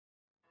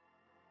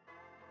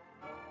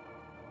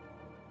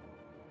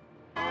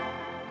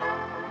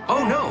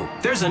Whoa,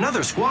 there's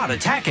another squad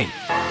attacking.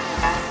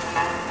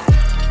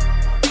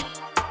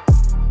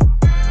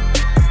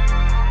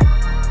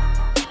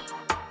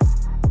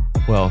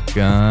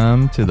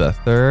 Welcome to the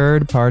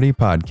Third Party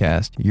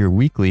Podcast, your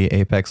weekly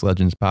Apex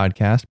Legends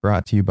podcast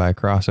brought to you by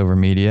Crossover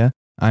Media.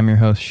 I'm your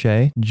host,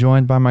 Shay,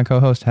 joined by my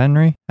co-host,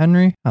 Henry.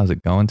 Henry, how's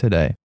it going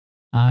today?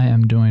 I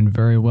am doing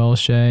very well,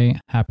 Shay.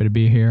 Happy to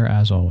be here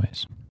as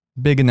always.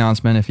 Big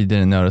announcement, if you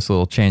didn't notice, a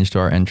little change to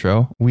our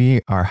intro.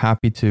 We are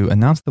happy to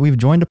announce that we've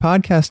joined a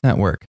podcast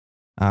network.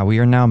 We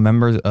are now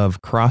members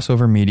of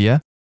Crossover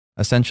Media.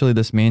 Essentially,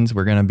 this means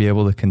we're going to be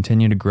able to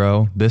continue to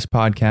grow this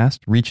podcast,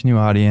 reach new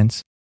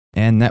audience,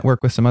 and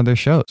network with some other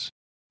shows.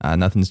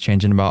 Nothing's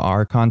changing about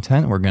our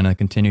content. We're going to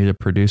continue to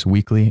produce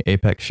weekly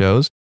Apex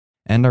shows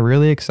and are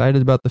really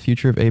excited about the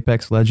future of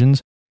Apex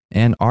Legends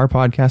and our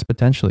podcast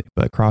potentially.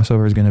 But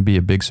Crossover is going to be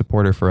a big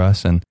supporter for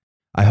us, and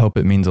I hope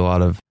it means a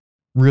lot of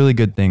really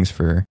good things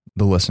for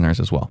the listeners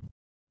as well.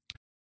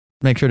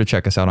 Make sure to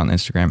check us out on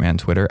Instagram and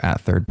Twitter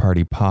at Third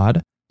Party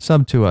Pod.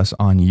 Sub to us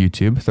on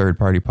YouTube, Third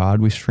Party Pod.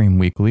 We stream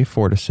weekly,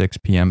 4 to 6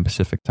 p.m.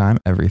 Pacific time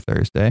every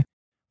Thursday.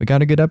 We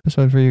got a good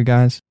episode for you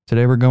guys.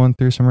 Today we're going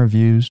through some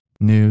reviews,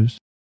 news,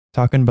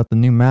 talking about the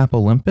new map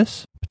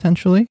Olympus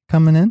potentially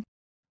coming in,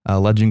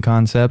 Legend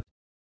concept,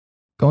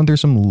 going through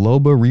some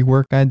Loba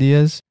rework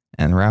ideas,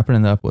 and wrapping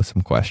it up with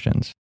some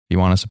questions. If you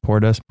want to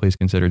support us, please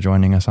consider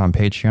joining us on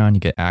Patreon. You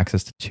get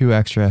access to 2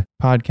 extra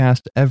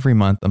podcasts every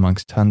month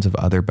amongst tons of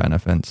other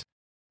benefits.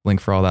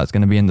 Link for all that's going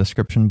to be in the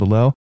description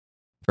below.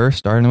 First,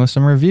 starting with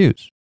some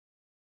reviews.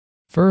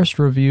 First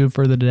review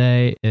for the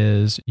day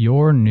is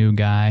Your New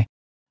Guy.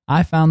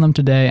 I found them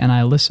today and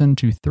I listened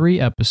to 3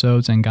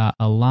 episodes and got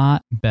a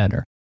lot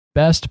better.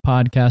 Best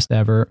podcast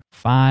ever,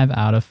 5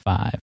 out of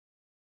 5.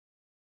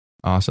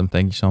 Awesome.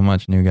 Thank you so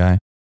much, new guy.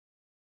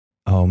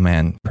 Oh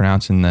man,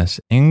 pronouncing this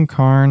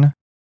Incarn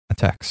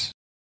Atex.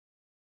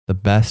 The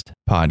best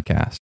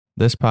podcast.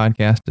 This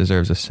podcast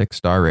deserves a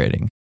 6-star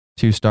rating.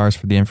 2 stars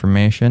for the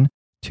information,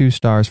 2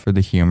 stars for the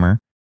humor,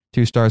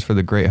 2 stars for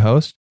the great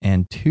host,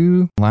 and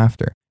 2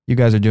 laughter. You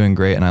guys are doing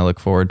great, and I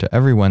look forward to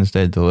every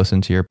Wednesday to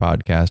listen to your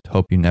podcast.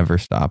 Hope you never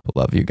stop.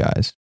 Love you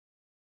guys.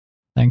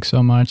 Thanks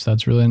so much.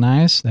 That's really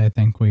nice. I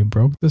think we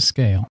broke the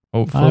scale.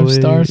 Hopefully,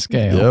 5-star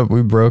scale. Yep,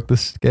 we broke the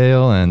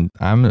scale, and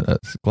I'm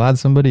glad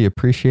somebody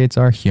appreciates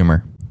our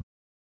humor.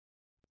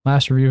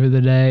 Last review of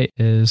the day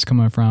is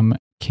coming from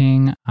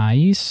King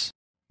Ice.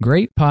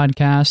 Great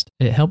podcast.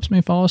 It helps me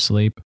fall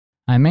asleep.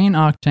 I main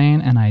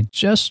Octane, and I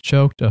just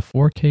choked a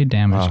 4K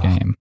damage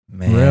game.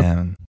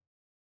 Man,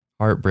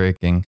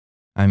 heartbreaking.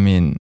 I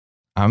mean,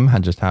 I'm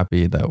just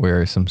happy that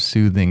we're some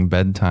soothing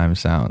bedtime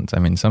sounds. I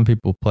mean, some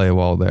people play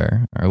while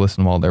they're, or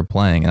listen while they're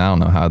playing, and I don't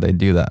know how they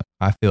do that.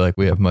 I feel like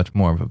we have much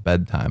more of a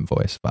bedtime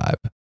voice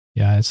vibe.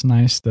 Yeah, it's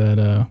nice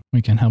that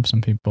we can help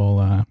some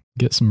people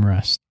get some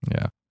rest.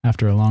 Yeah.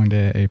 After a long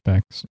day at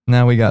Apex.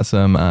 Now we got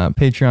some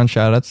Patreon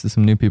shout-outs to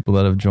some new people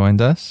that have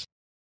joined us.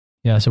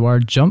 Yeah, so our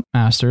Jump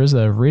Masters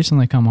that have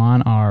recently come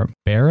on are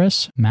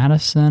Barris,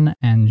 Madison,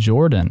 and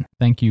Jordan.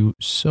 Thank you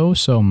so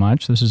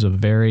much. This is a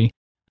very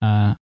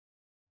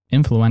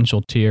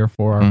influential tier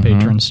for our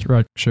patron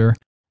structure.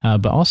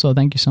 But also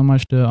thank you so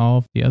much to all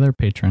of the other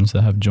patrons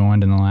that have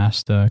joined in the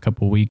last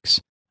couple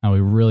weeks. We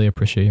really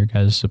appreciate your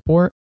guys'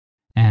 support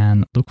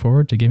and look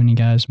forward to giving you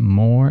guys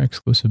more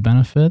exclusive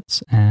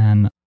benefits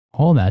and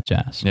all that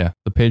jazz. Yeah,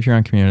 the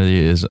Patreon community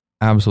is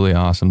absolutely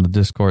awesome. The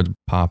Discord's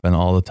popping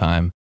all the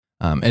time.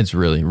 It's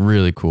really,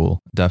 really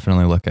cool.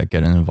 Definitely look at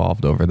getting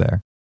involved over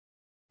there.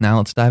 Now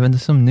let's dive into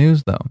some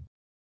news though.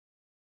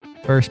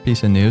 First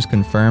piece of news,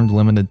 confirmed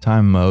limited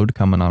time mode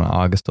coming on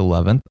August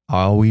 11th.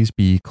 Always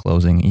be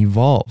closing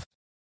Evolve.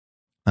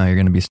 You're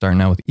going to be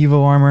starting out with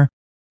Evo Armor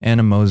and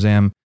a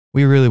Mozam.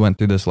 We really went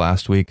through this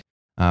last week,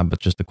 but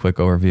just a quick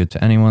overview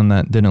to anyone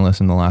that didn't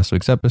listen to last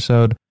week's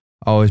episode.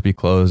 Always be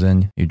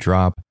closing, you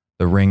drop.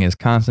 The ring is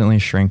constantly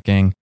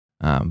shrinking,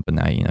 but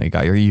now you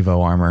got your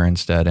Evo Armor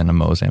instead and a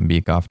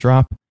Mozambique off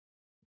drop.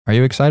 Are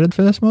you excited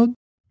for this mode?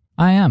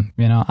 I am.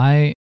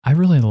 I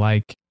really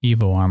like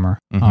Evo Armor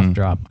off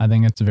drop. I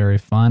think it's very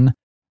fun.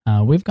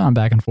 We've gone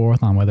back and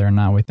forth on whether or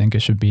not we think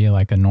it should be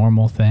like a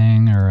normal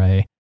thing or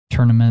a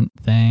tournament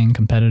thing,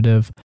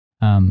 competitive.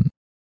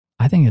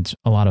 I think it's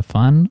a lot of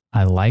fun.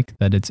 I like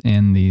that it's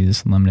in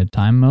these limited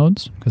time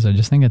modes because I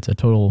just think it's a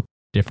total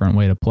different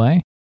way to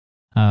play.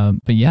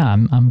 But yeah,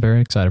 I'm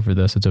very excited for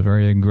this. It's a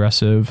very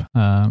aggressive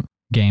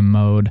game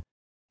mode,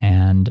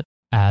 and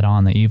add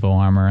on the Evo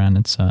Armor, and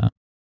it's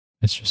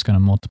just going to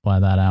multiply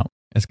that out.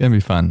 It's going to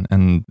be fun,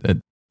 and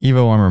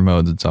Evo Armor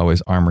modes, it's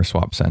always armor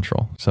swap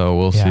central. So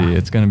we'll see.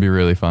 It's going to be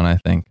really fun, I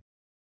think.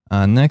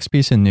 Next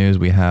piece of news,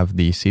 we have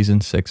the Season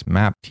 6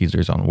 map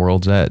teasers on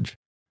World's Edge.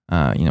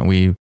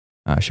 We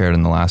shared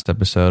in the last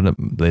episode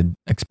the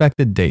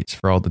expected dates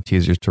for all the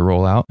teasers to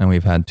roll out, and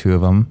we've had 2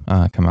 of them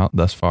come out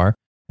thus far.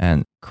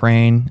 And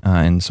Crane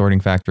in Sorting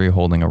Factory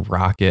holding a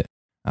rocket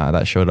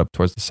that showed up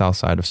towards the south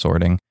side of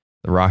Sorting.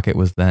 The rocket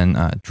was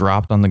then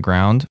dropped on the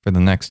ground for the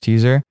next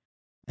teaser.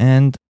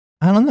 And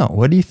I don't know.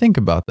 What do you think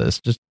about this?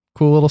 Just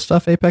cool little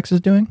stuff Apex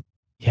is doing?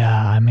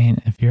 Yeah, I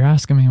mean, if you're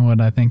asking me what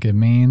I think it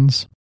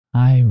means,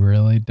 I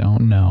really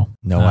don't know.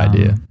 No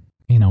idea.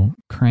 You know,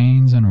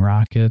 cranes and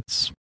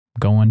rockets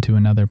going to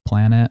another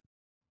planet,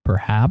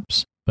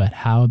 perhaps, but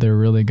how they're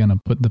really going to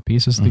put the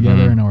pieces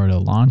together in order to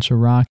launch a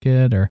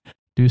rocket or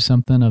do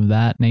something of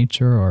that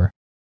nature or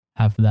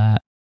have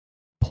that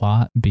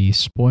plot be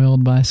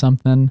spoiled by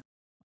something,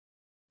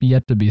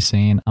 yet to be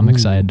seen. I'm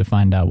excited to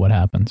find out what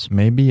happens.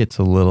 Maybe it's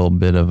a little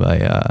bit of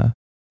a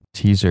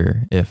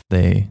teaser if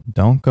they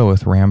don't go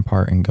with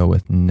Rampart and go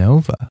with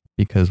Nova,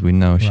 because we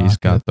know she's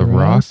got the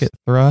rocket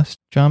thrust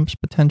jumps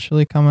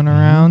potentially coming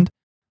around.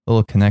 A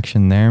little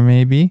connection there,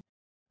 maybe.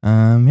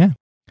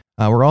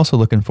 We're also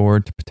looking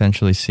forward to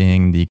potentially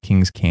seeing the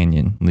Kings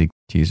Canyon leak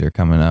teaser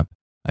coming up.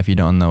 If you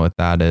don't know what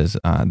that is,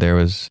 there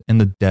was in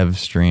the dev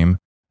stream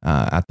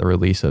at the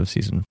release of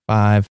season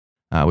 5,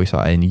 we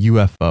saw a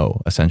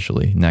UFO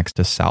essentially next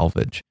to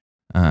salvage.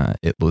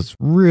 It was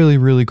really,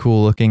 really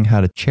cool looking,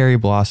 had a cherry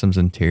blossoms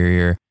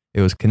interior.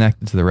 It was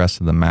connected to the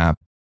rest of the map.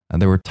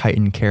 There were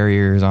Titan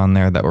carriers on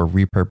there that were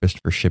repurposed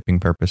for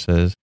shipping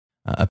purposes.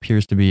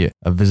 Appears to be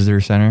a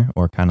visitor center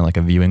or kind of like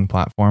a viewing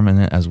platform in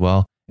it as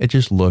well. It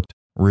just looked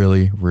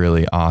really,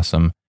 really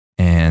awesome.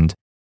 And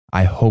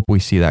I hope we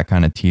see that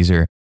kind of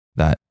teaser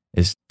that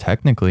is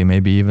technically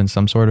maybe even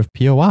some sort of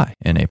POI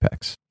in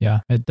Apex. Yeah,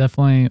 it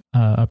definitely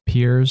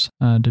appears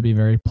to be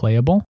very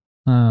playable.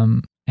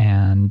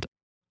 And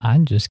I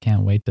just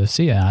can't wait to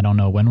see it. I don't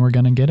know when we're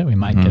going to get it. We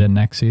might get it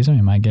next season.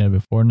 We might get it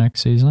before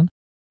next season.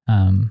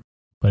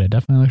 But it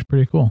definitely looks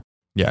pretty cool.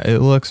 Yeah, it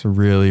looks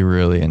really,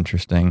 really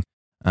interesting.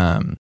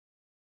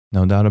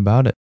 No doubt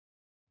about it.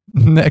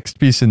 Next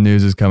piece of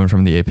news is coming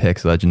from the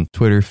Apex Legends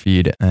Twitter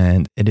feed,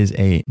 and it is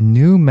a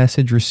new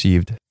message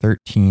received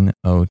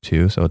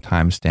 1302, so a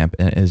timestamp,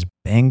 and it is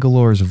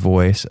Bangalore's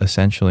voice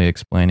essentially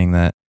explaining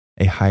that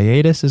a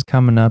hiatus is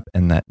coming up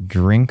and that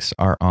drinks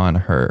are on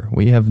her.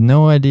 We have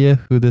no idea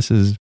who this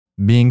is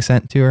being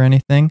sent to or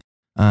anything.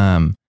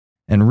 And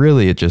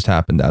really it just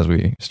happened as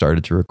we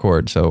started to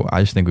record. So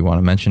I just think we want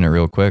to mention it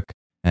real quick.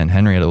 And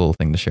Henry had a little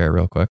thing to share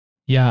real quick.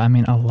 Yeah, I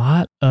mean, a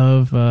lot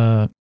of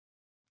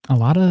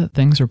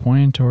things are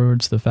pointing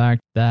towards the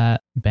fact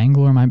that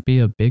Bangalore might be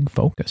a big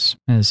focus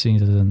in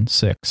season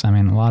 6. I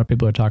mean, a lot of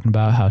people are talking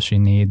about how she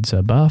needs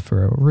a buff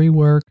or a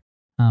rework.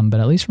 But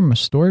at least from a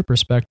story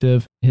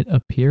perspective, it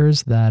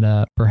appears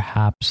that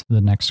perhaps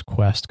the next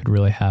quest could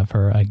really have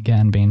her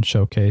again being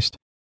showcased.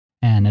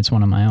 And it's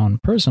one of my own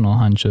personal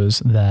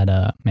hunches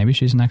that maybe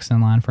she's next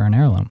in line for an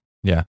heirloom.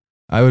 Yeah,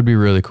 I would be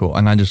really cool.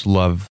 And I just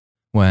love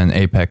when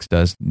Apex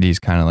does these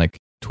kind of like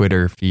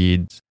Twitter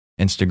feeds,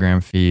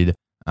 Instagram feed,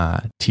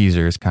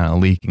 teasers kind of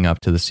leaking up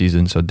to the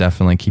season. So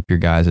definitely keep your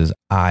guys'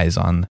 eyes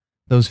on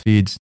those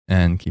feeds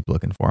and keep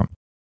looking for them.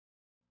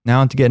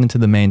 Now to get into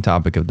the main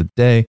topic of the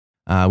day.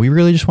 We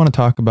really just want to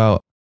talk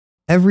about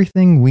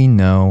everything we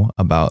know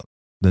about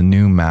the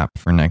new map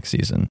for next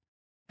season.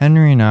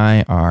 Henry and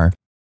I are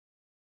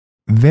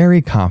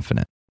very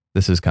confident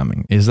this is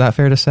coming. Is that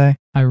fair to say?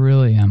 I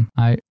really am.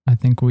 I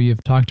think we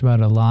have talked about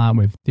it a lot.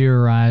 We've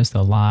theorized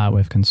a lot.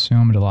 We've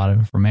consumed a lot of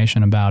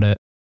information about it.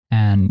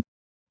 And,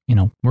 you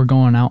know, we're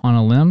going out on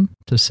a limb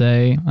to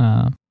say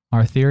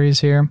our theories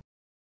here.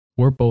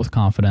 We're both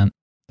confident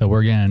that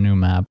we're getting a new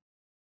map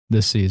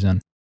this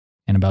season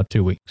in about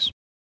 2 weeks.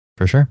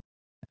 For sure.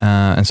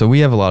 And so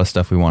we have a lot of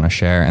stuff we want to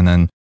share, and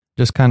then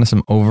just kind of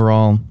some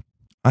overall,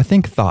 I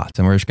think, thoughts.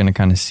 And we're just going to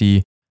kind of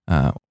see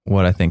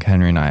what I think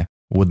Henry and I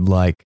would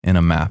like in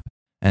a map.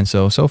 And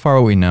so far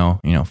what we know,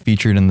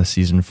 featured in the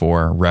season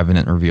 4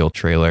 Revenant reveal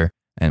trailer,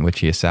 in which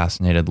he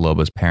assassinated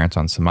Loba's parents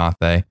on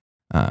Samathe,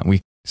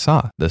 we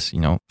saw this,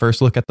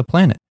 first look at the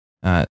planet,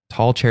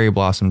 tall cherry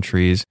blossom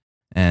trees,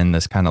 and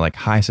this kind of like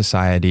high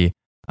society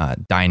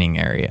dining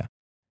area.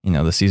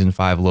 The season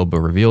 5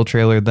 Loba reveal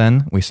trailer,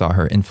 then we saw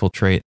her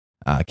infiltrate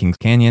Kings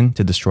Canyon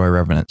to destroy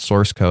Revenant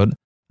source code.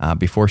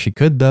 Before she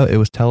could, though, it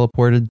was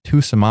teleported to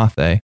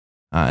Samathe,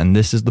 and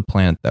this is the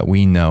planet that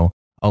we know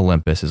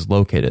Olympus is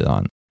located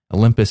on.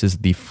 Olympus is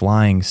the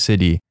flying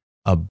city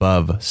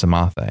above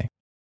Samathe.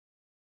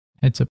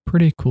 It's a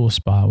pretty cool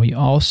spot. We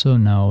also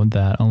know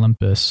that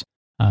Olympus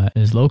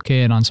is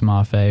located on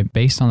Samathe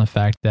based on the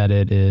fact that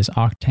it is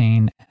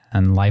Octane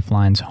and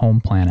Lifeline's home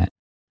planet.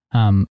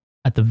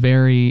 At the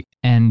very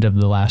end of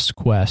the last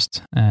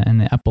quest, in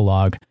the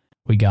epilogue,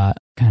 we got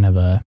kind of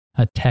a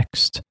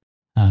text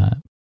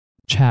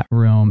chat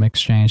room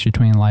exchange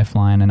between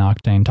Lifeline and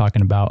Octane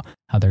talking about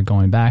how they're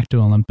going back to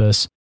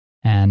Olympus.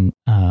 And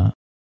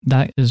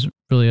that is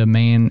really a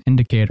main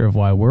indicator of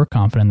why we're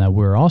confident that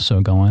we're also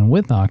going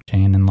with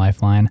Octane and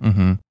Lifeline.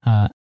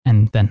 Mm-hmm.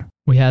 And then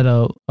we had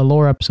a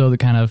lore episode that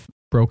kind of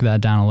broke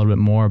that down a little bit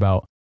more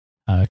about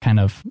kind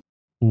of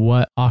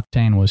what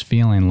Octane was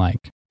feeling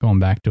like going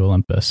back to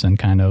Olympus and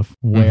kind of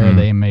where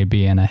they may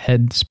be in a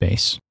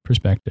headspace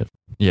perspective.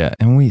 Yeah,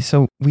 and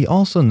we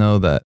also know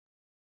that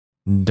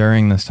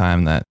during this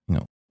time that,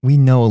 we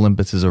know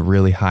Olympus is a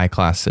really high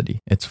class city.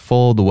 It's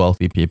full of the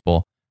wealthy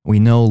people. We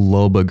know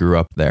Loba grew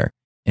up there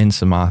in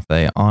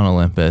Samathe on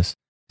Olympus,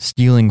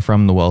 stealing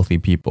from the wealthy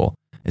people.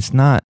 It's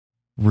not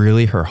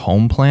really her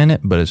home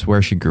planet, but it's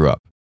where she grew up.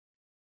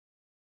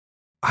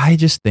 I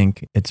just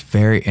think it's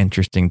very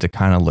interesting to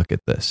kind of look at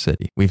this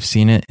city. We've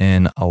seen it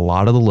in a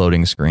lot of the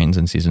loading screens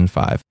in season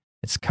 5.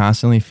 It's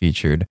constantly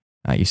featured.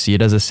 You see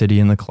it as a city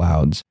in the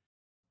clouds.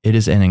 It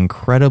is an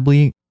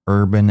incredibly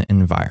urban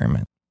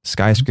environment.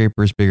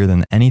 Skyscrapers bigger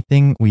than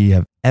anything we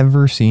have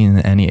ever seen in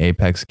any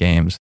Apex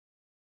games.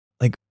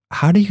 Like,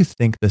 how do you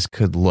think this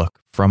could look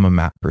from a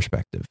map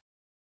perspective?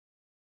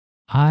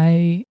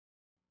 I'm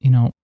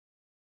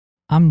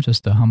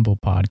just a humble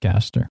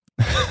podcaster.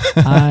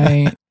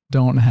 I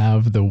don't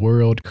have the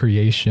world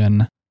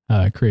creation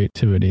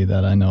creativity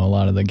that I know a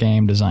lot of the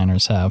game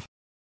designers have.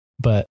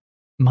 But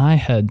my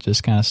head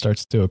just kind of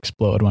starts to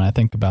explode when I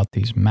think about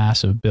these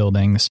massive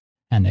buildings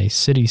and a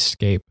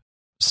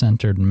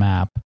cityscape-centered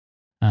map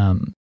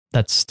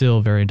that's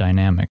still very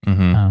dynamic.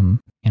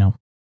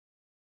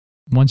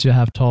 Once you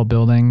have tall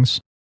buildings,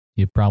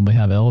 you probably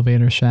have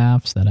elevator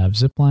shafts that have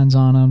zip lines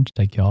on them to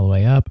take you all the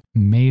way up.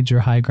 Major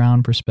high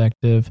ground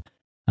perspective.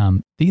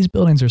 These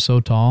buildings are so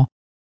tall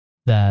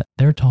that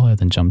they're taller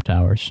than jump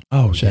towers.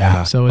 Oh,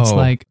 yeah. So it's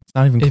like, it's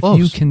not even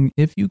close.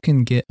 If you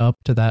can get up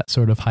to that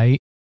sort of height,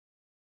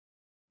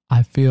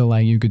 I feel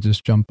like you could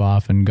just jump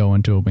off and go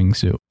into a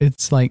wingsuit.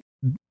 It's like,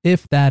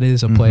 if that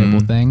is a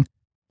playable thing,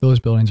 those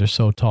buildings are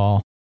so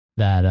tall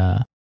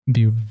that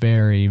be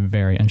very,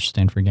 very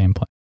interesting for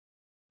gameplay.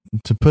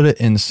 To put it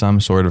in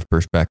some sort of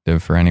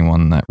perspective for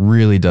anyone that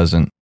really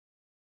doesn't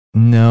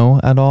know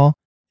at all,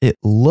 it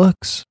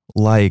looks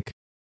like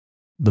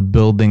the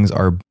buildings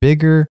are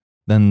bigger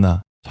than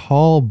the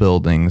tall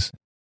buildings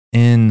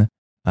in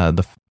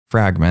the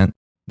fragment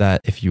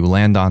that if you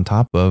land on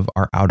top of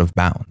are out of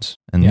bounds.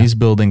 And these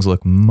buildings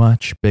look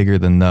much bigger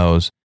than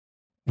those.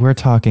 We're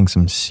talking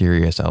some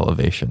serious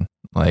elevation.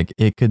 Like,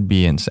 it could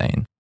be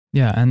insane.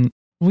 Yeah, and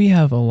we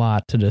have a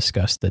lot to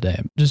discuss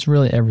today. Just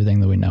really everything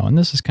that we know. And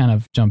this is kind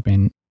of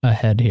jumping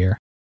ahead here.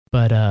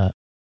 But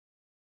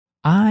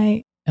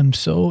I am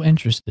so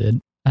interested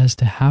as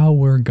to how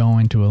we're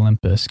going to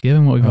Olympus,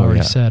 given what we've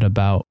already said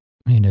about,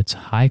 it's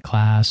high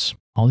class,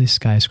 all these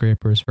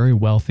skyscrapers, very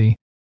wealthy.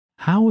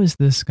 How is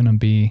this going to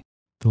be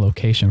the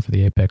location for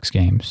the Apex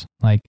games?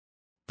 Like,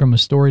 from a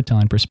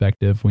storytelling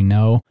perspective, we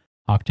know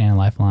Octane and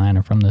Lifeline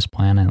are from this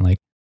planet. Like,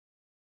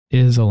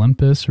 has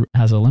Olympus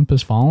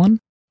fallen?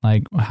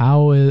 Like,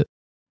 how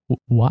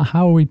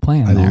are we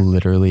playing there? I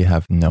literally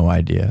have no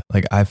idea.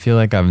 Like, I feel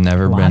like I've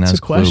never been as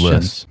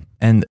clueless.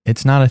 And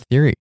it's not a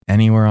theory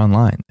anywhere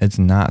online. It's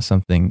not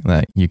something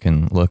that you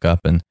can look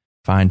up and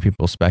find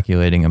people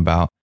speculating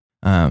about.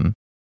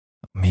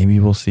 Maybe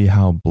we'll see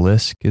how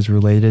Blisk is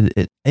related.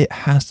 It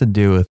has to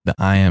do with the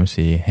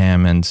IMC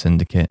Hammond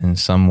Syndicate in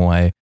some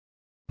way.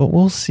 But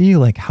we'll see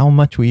like how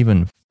much we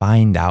even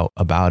find out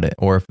about it,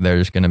 or if they're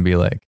just going to be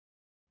like,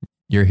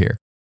 you're here.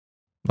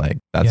 Like,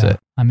 that's it.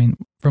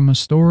 From a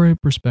story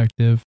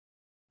perspective,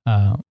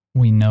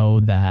 we know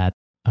that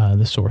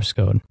the source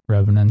code,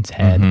 Revenant's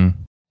head,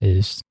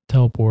 is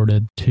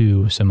teleported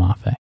to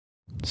Samafe.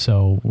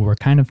 So we're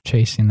kind of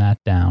chasing that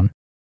down.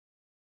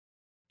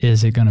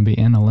 Is it going to be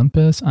in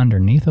Olympus,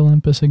 underneath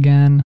Olympus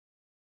again?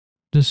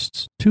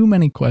 Just too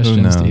many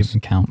questions to even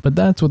count. But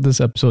that's what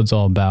this episode's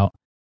all about.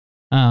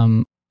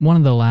 One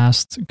of the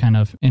last kind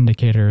of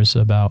indicators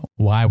about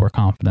why we're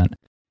confident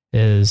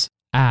is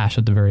Ash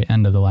at the very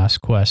end of the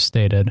last quest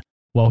stated,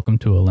 "Welcome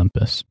to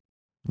Olympus."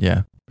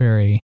 Yeah.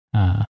 Very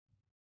kind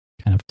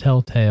of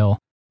telltale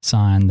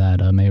sign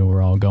that maybe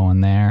we're all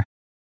going there.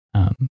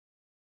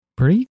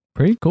 Pretty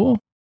cool.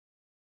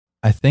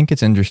 I think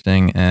it's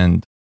interesting,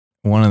 and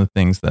one of the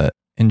things that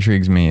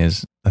intrigues me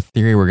is a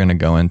theory we're going to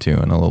go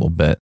into in a little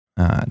bit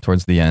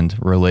towards the end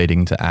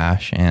relating to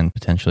Ash and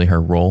potentially her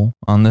role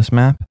on this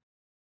map.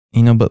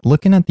 But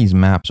looking at these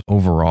maps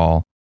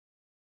overall,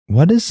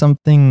 what is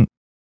something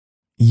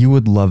you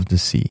would love to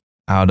see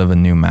out of a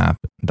new map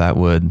that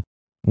would,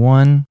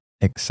 1,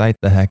 excite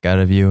the heck out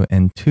of you,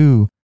 and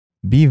 2,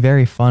 be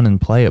very fun and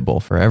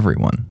playable for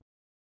everyone?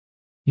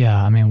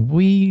 Yeah,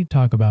 we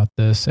talk about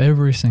this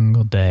every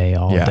single day,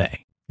 all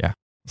day. Yeah.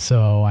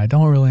 So I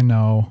don't really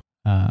know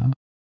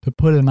to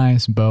put a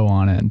nice bow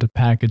on it and to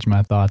package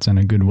my thoughts in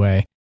a good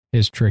way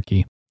is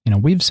tricky.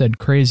 We've said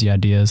crazy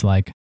ideas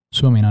like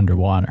swimming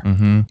underwater,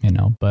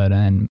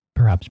 and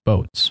perhaps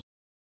boats.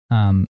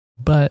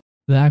 But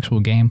the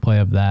actual gameplay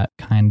of that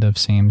kind of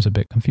seems a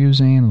bit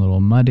confusing, a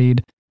little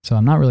muddied. So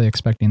I'm not really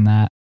expecting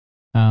that.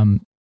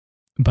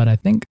 But I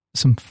think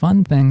some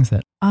fun things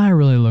that I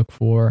really look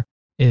for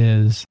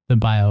is the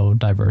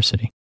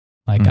biodiversity.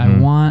 Like, I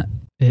want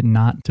it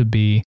not to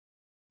be,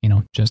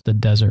 just a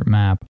desert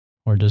map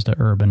or just an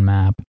urban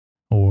map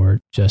or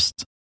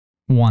just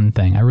one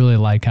thing. I really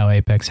like how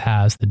Apex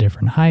has the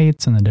different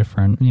heights and the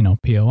different,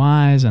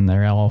 POIs, and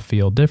they all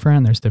feel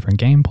different. There's different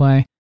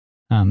gameplay.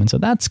 And so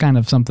that's kind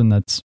of something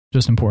that's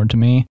just important to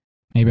me.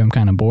 Maybe I'm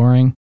kind of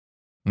boring.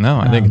 No,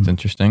 I think it's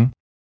interesting.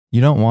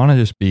 You don't want to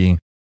just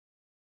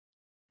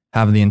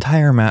have the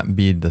entire map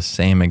be the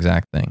same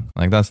exact thing.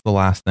 Like, that's the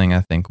last thing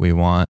I think we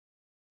want.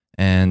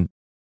 And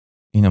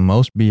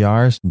most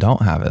BRs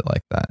don't have it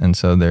like that. And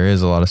so there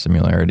is a lot of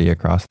similarity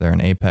across there.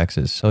 And Apex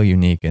is so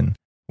unique in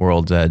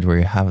World's Edge, where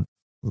you have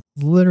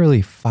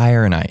literally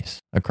fire and ice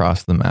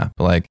across the map.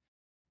 Like,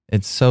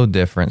 it's so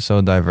different,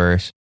 so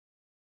diverse.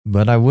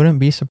 But I wouldn't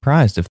be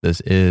surprised if this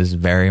is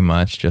very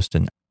much just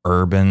an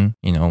urban,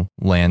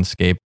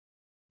 landscape,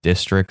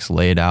 districts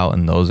laid out,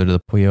 and those are the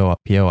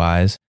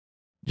POIs,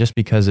 just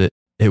because it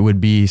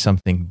would be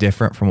something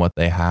different from what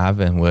they have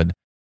and would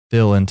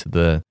fill into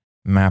the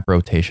map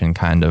rotation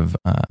kind of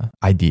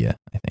idea,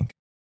 I think.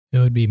 It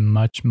would be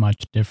much,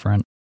 much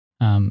different.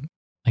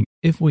 Like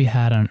if we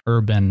had an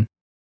urban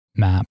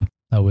map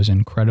that was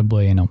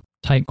incredibly,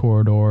 tight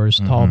corridors,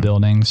 tall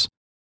buildings,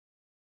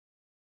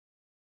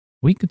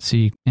 we could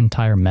see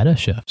entire meta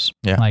shifts.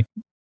 Yeah. Like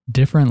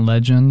different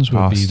legends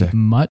would be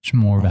much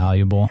more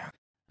valuable.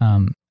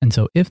 And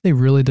so if they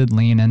really did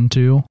lean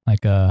into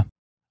like a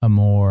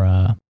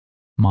more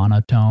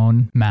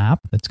monotone map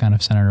that's kind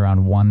of centered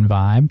around one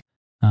vibe,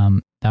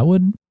 that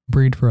would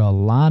breed for a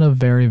lot of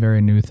very,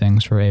 very new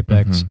things for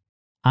Apex.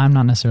 I'm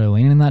not necessarily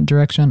leaning in that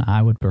direction.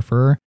 I would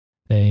prefer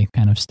they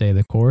kind of stay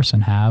the course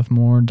and have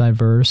more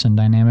diverse and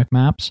dynamic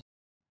maps.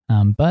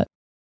 But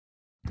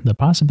the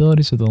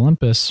possibilities with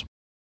Olympus,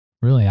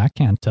 really, I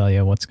can't tell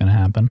you what's going to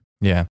happen.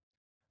 Yeah.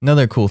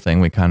 Another cool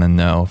thing we kind of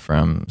know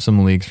from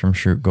some leagues from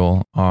Shoot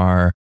Goal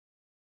are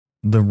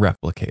the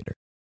Replicator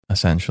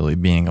essentially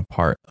being a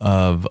part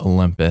of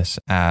Olympus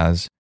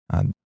as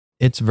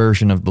its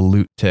version of the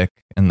loot tick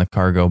and the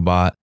cargo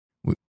bot.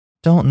 We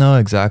don't know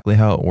exactly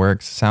how it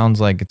works.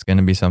 Sounds like it's going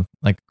to be some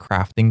like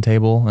crafting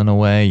table in a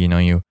way.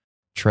 You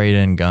trade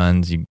in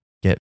guns, you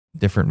get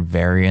different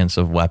variants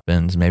of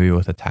weapons, maybe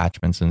with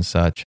attachments and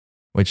such,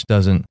 which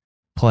doesn't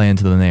play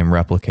into the name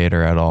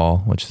Replicator at all,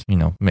 which,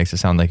 makes it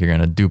sound like you're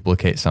going to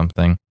duplicate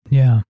something.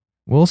 Yeah.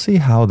 We'll see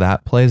how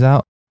that plays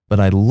out. But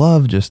I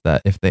love just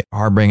that if they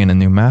are bringing a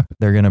new map,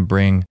 they're going to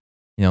bring,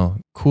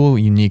 cool,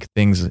 unique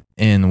things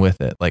in with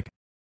it. Like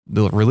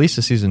the release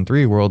of Season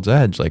 3, World's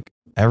Edge, like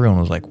everyone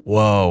was like,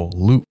 whoa,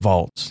 loot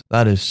vaults.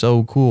 That is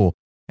so cool.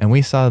 And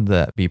we saw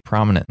that be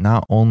prominent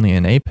not only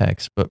in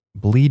Apex, but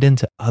bleed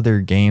into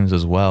other games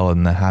as well,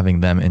 and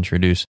having them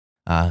introduce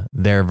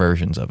their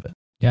versions of it.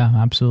 Yeah,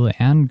 absolutely.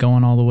 And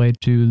going all the way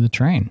to the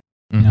train.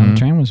 The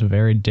train was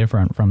very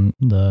different from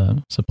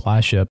the supply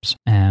ships.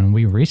 And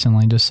we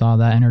recently just saw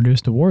that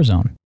introduced to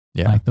Warzone,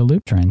 like the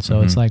loot train.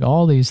 So it's like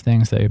all these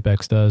things that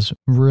Apex does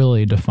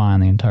really define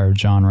the entire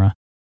genre.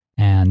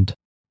 And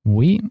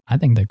I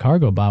think the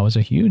cargo bot was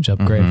a huge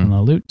upgrade from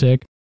the loot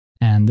tick.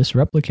 And this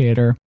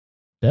Replicator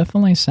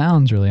definitely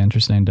sounds really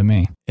interesting to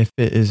me. If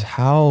it is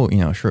how,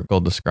 Shoot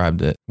Goal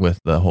described it with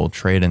the whole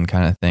trade-in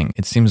kind of thing,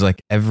 it seems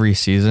like every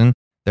season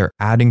they're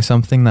adding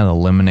something that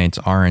eliminates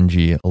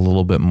RNG a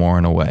little bit more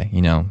in a way.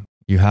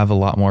 You have a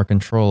lot more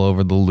control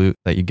over the loot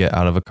that you get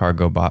out of a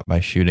cargo bot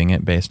by shooting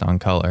it based on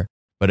color.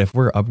 But if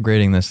we're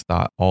upgrading this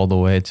thought all the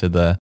way to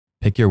the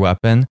pick your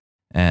weapon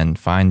and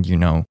find,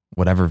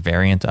 whatever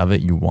variant of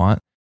it you want,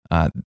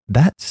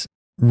 that's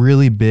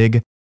really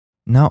big,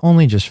 not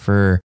only just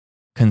for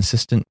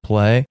consistent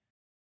play,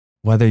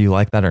 whether you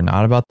like that or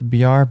not about the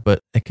BR, but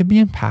it could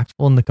be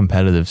impactful in the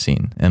competitive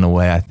scene in a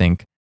way I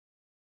think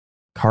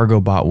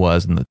cargo bot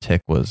was and the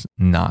tick was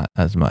not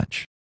as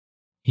much.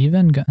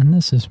 And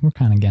we're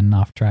kind of getting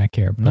off track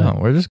here, but no,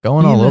 we're just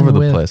going all over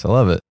the place. I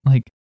love it.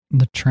 Like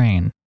the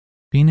train,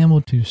 being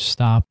able to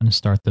stop and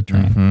start the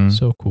train,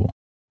 so cool.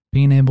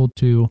 Being able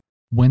to,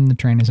 when the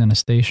train is in a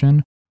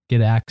station,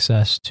 get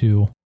access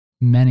to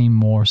many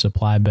more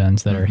supply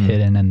bins that are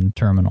hidden in the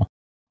terminal.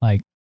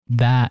 Like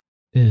that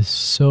is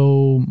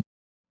so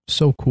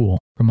cool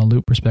from a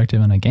loot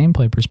perspective and a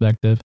gameplay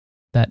perspective.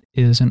 That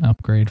is an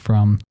upgrade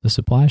from the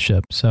supply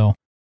ship. So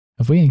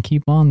if we can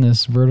keep on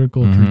this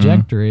vertical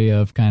trajectory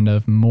of kind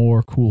of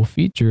more cool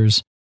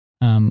features,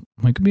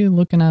 we could be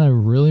looking at a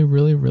really,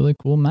 really, really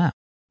cool map.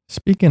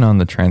 Speaking on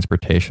the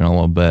transportation a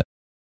little bit,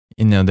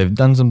 they've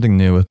done something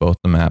new with both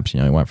the maps.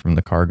 You went from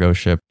the cargo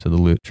ship to the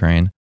loot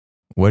train.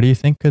 What do you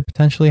think could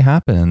potentially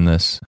happen in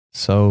this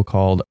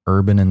so-called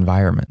urban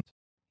environment?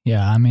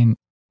 Yeah, I mean,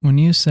 when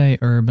you say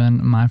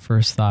urban, my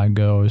first thought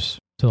goes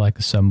to like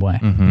a subway,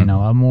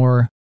 a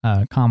more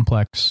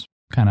complex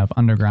kind of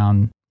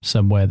underground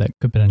subway that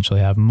could potentially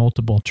have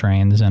multiple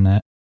trains in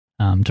it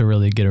to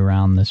really get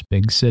around this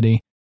big city.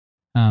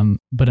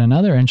 But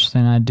another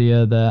interesting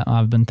idea that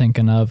I've been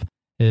thinking of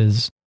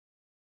is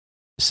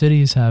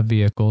cities have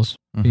vehicles,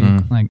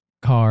 like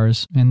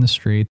cars in the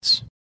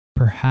streets.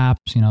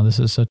 Perhaps, this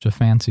is such a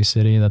fancy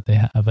city that they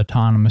have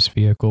autonomous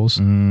vehicles.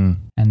 And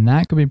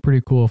that could be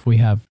pretty cool if we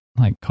have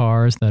like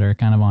cars that are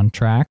kind of on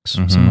tracks,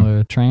 similar to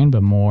a train,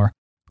 but more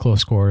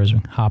close quarters,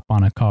 hop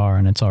on a car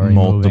and it's already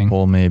moving.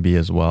 Multiple maybe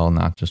as well,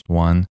 not just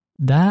one.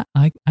 That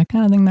I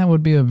kind of think that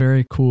would be a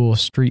very cool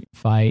street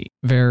fight,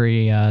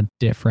 very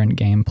different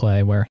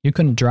gameplay where you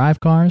couldn't drive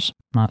cars.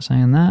 I'm not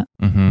saying that,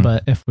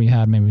 but if we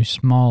had maybe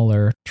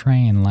smaller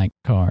train-like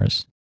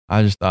cars.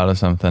 I just thought of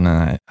something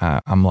and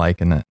I'm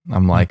liking it.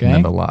 I'm liking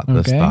it a lot,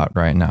 this thought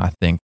right now. I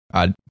think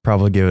I'd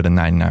probably give it a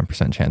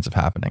 99% chance of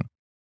happening.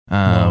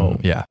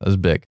 Yeah, that was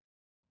big.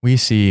 we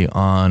see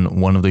on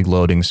one of the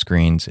loading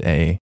screens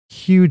a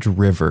huge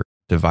river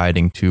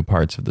dividing two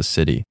parts of the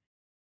city.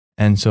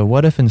 And so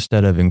what if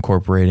instead of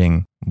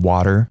incorporating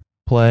water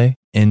play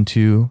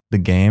into the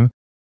game,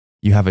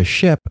 you have a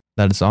ship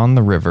that is on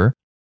the river,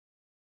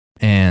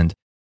 and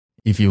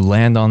if you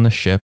land on the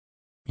ship,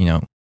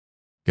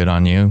 good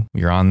on you,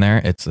 you're on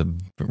there. It's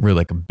really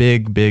like a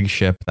big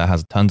ship that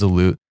has tons of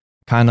loot,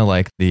 kind of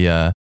like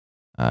the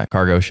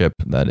cargo ship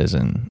that is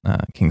in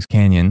Kings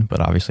Canyon, but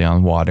obviously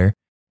on water.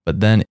 But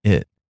then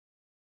it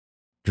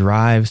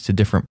drives to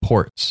different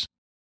ports.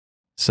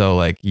 So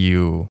like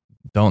you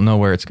don't know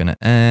where it's going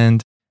to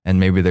end, and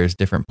maybe there's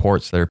different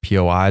ports that are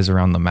POIs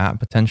around the map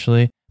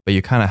potentially, but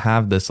you kind of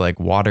have this like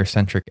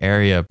water-centric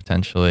area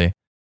potentially,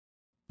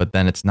 but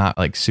then it's not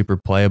like super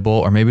playable,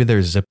 or maybe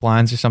there's zip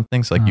lines or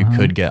something, so like you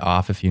could get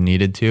off if you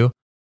needed to.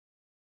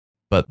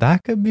 But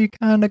that could be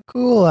kind of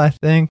cool, I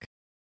think.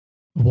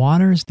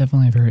 Water is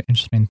definitely a very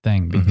interesting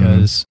thing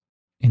because,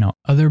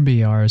 other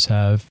BRs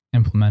have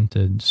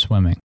implemented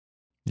swimming.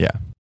 Yeah.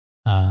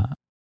 And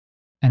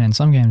in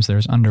some games,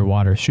 there's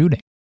underwater shooting.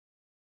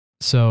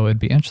 So it'd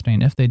be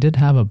interesting if they did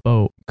have a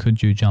boat,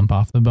 could you jump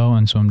off the boat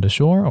and swim to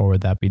shore, or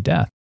would that be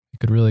death? It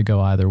could really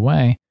go either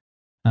way.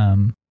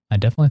 I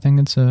definitely think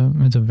it's a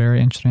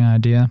very interesting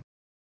idea,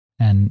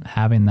 and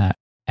having that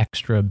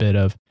extra bit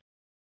of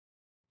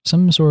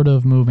some sort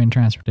of moving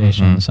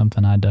transportation is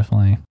something I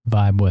definitely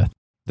vibe with.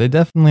 They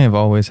definitely have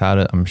always had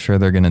it. I'm sure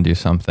they're going to do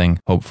something.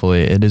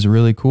 Hopefully, it is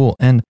really cool.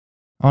 And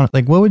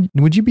like, what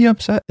would you be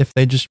upset if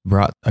they just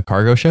brought a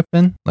cargo ship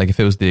in? Like, if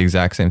it was the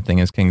exact same thing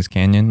as Kings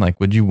Canyon, like,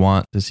 would you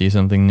want to see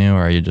something new,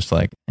 or are you just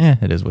like,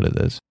 it is what it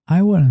is?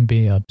 I wouldn't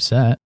be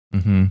upset. I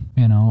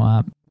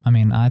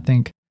mean, I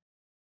think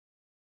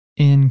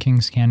in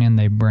Kings Canyon,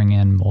 they bring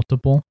in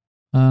multiple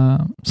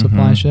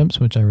supply ships,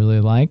 which I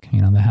really like.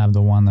 They have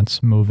the one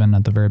that's moving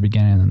at the very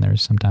beginning, and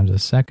there's sometimes a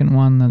second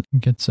one that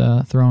gets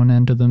thrown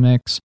into the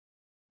mix.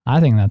 I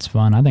think that's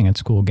fun. I think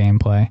it's cool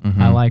gameplay.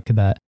 I like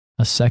that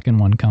a second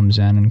one comes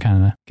in and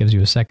kind of gives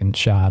you a second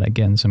shot at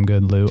getting some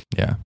good loot.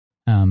 Yeah.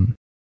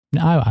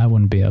 I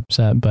wouldn't be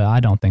upset, but I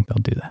don't think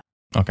they'll do that.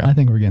 Okay. I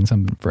think we're getting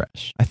something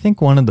fresh. I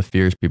think one of the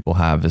fears people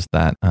have is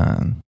that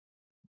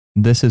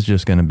this is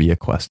just going to be a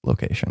quest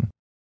location.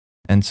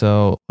 And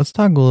so let's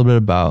talk a little bit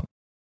about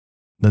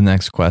the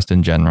next quest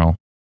in general.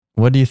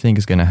 What do you think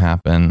is going to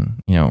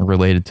happen,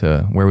 related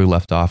to where we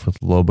left off with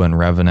Loba and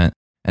Revenant?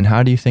 And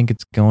how do you think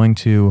it's going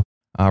to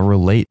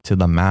relate to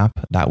the map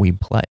that we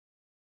play?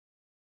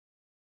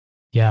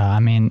 Yeah, I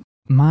mean,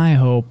 my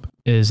hope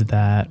is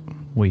that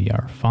we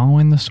are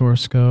following the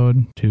source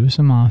code to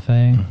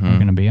Samafe. We're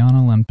going to be on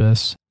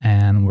Olympus,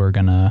 and we're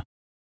going to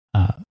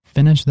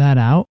finish that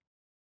out.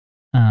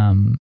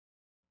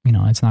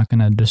 It's not going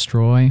to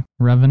destroy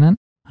Revenant.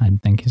 I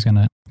think he's going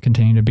to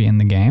continue to be in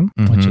the game,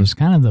 which is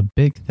kind of the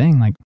big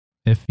thing. Like,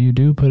 if you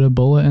do put a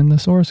bullet in the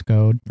source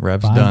code,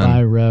 Rev's done.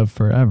 Bye Rev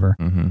forever.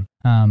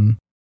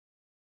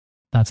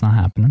 That's not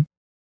happening.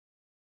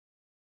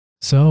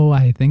 So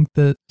I think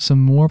that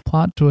some more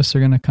plot twists are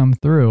going to come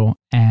through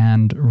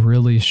and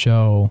really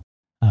show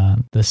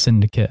the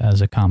Syndicate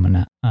as a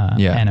common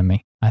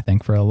enemy, I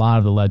think, for a lot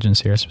of the legends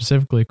here,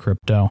 specifically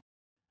Crypto.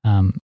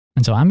 And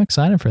so I'm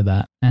excited for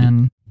that.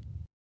 And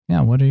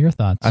what are your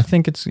thoughts? I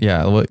think it's,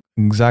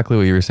 exactly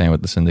what you were saying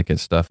with the Syndicate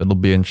stuff. It'll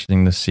be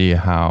interesting to see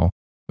how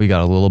we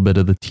got a little bit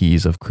of the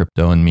tease of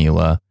Crypto and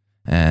Mila,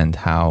 and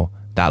how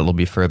that will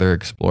be further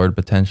explored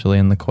potentially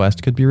in the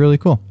quest. Could be really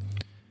cool.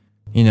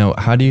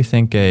 How do you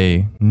think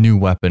a new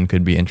weapon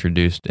could be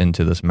introduced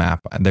into this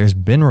map? There's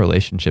been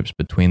relationships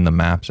between the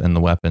maps and the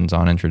weapons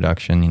on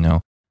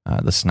introduction.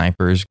 The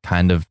snipers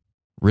kind of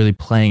really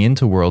playing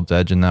into World's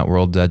Edge, and that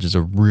World's Edge is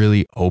a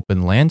really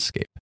open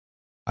landscape.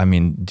 I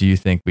mean, do you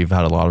think we've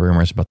had a lot of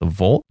rumors about the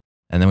Volt,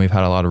 and then we've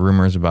had a lot of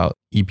rumors about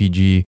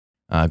EPG,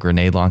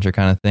 grenade launcher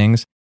kind of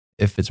things?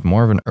 If it's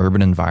more of an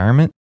urban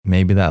environment,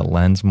 maybe that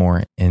lends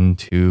more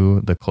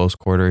into the close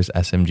quarters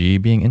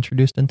SMG being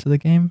introduced into the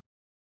game?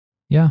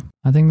 Yeah,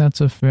 I think that's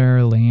a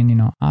fair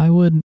lean. A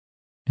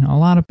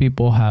lot of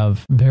people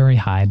have very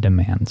high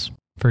demands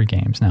for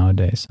games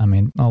nowadays. I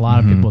mean, a lot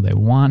of people, they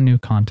want new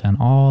content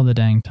all the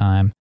dang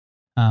time.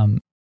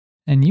 And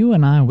you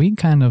and I, we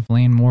kind of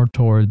lean more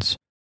towards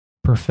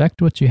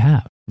perfect what you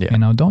have. Yeah.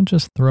 Don't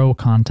just throw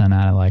content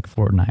at it like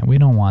Fortnite. We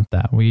don't want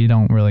that. We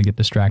don't really get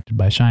distracted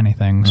by shiny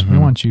things. We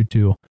want you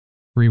to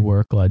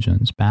rework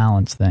Legends,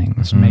 balance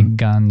things, make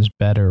guns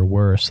better,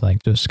 worse,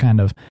 like just kind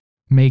of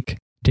make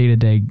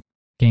day-to-day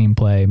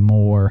gameplay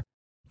more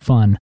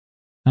fun.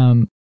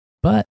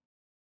 But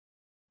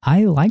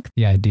I like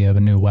the idea of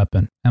a new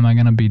weapon. Am I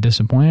going to be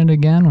disappointed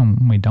again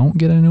when we don't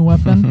get a new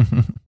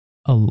weapon?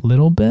 A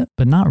little bit,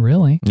 but not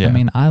really. Yeah. I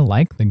mean, I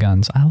like the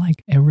guns. I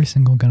like every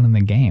single gun in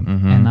the game.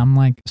 And I'm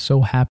like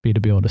so happy to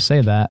be able to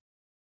say that.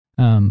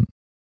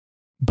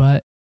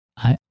 But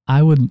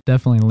I would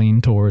definitely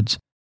lean towards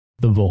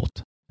the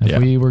Volt. If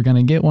we were going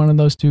to get one of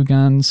those two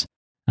guns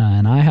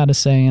and I had a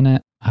say in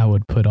it, I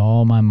would put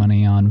all my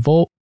money on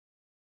Volt.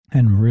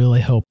 and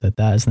really hope that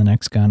that is the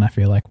next gun. I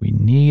feel like we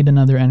need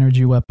another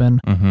energy weapon.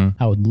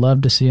 I would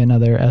love to see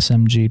another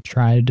SMG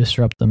try to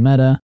disrupt the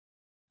meta.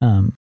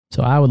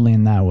 So I would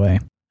lean that way.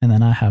 And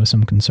then I have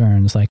some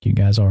concerns like you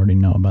guys already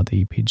know about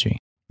the EPG.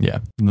 Yeah,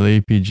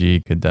 the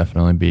EPG could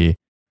definitely be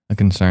a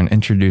concern.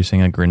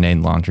 Introducing a grenade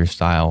launcher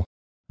style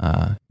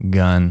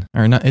gun,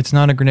 or not, it's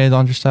not a grenade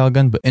launcher style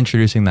gun, but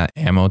introducing that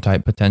ammo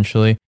type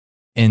potentially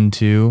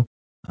into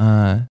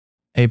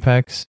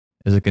Apex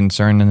is a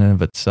concern in and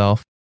of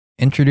itself.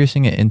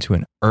 Introducing it into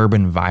an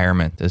urban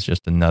environment is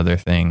just another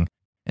thing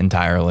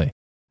entirely.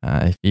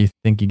 If you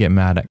think you get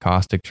mad at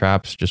caustic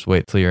traps, just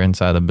wait till you're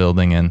inside the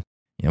building and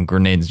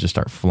grenades just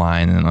start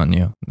flying in on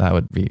you. That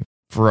would be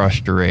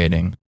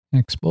frustrating.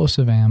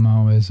 Explosive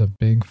ammo is a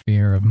big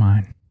fear of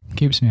mine.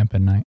 Keeps me up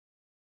at night.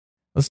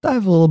 Let's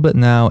dive a little bit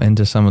now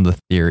into some of the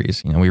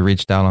theories. We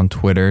reached out on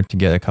Twitter to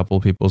get a couple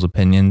of people's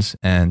opinions,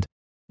 and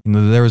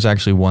there was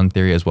actually one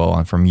theory as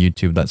well from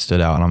YouTube that stood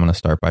out, and I'm going to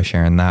start by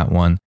sharing that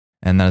one,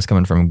 and that is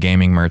coming from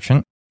Gaming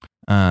Merchant.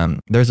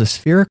 There's a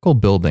spherical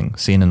building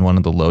seen in one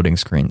of the loading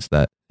screens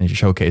that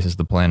showcases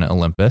the planet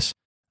Olympus.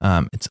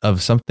 It's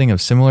of something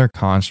of similar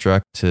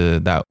construct to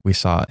that we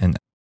saw in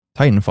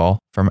Titanfall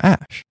from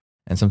Ash,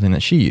 and something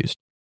that she used.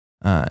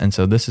 And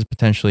so this is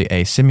potentially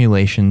a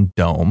simulation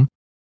dome.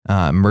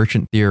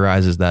 Merchant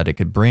theorizes that it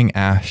could bring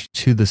Ash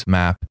to this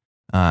map,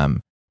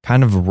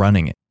 kind of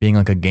running it, being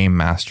like a game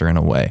master in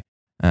a way.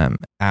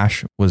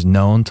 Ash was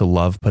known to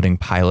love putting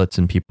pilots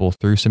and people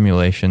through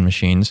simulation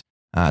machines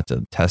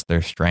to test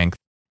their strength.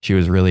 She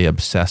was really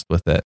obsessed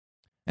with it.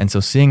 And so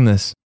seeing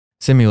this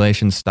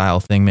simulation style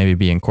thing maybe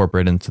be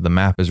incorporated into the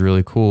map is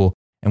really cool.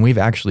 And we've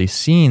actually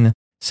seen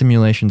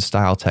simulation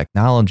style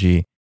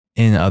technology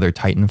in other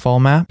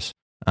Titanfall maps,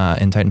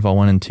 in Titanfall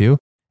 1 and 2.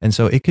 And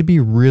so it could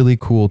be really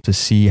cool to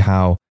see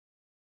how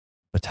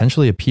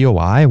potentially a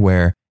POI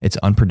where it's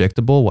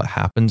unpredictable what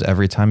happens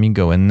every time you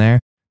go in there.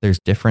 There's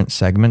different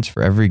segments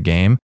for every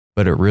game,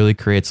 but it really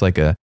creates like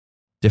a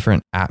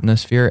different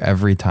atmosphere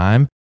every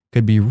time.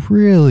 Could be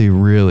really,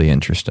 really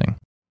interesting.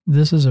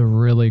 This is a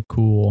really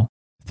cool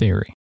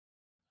theory.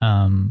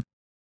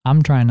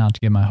 I'm trying not to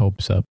get my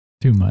hopes up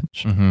too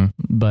much,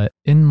 but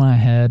in my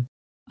head,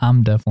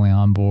 I'm definitely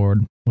on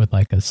board with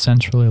like a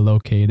centrally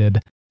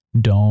located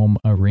dome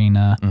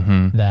arena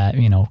that,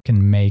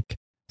 can make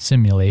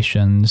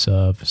simulations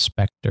of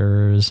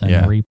specters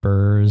and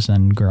reapers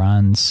and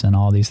grunts and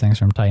all these things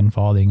from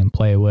Titanfall that you can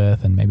play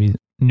with, and maybe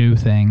new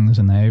things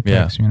in the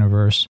Apex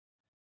universe.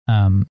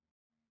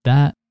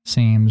 That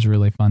seems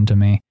really fun to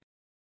me.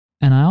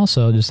 And I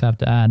also just have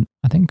to add,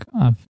 I think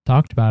I've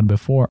talked about it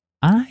before,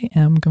 I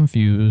am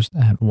confused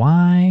at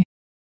why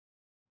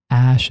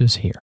Ash is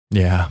here.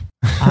 Yeah.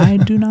 I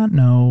do not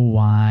know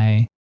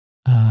why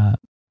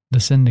the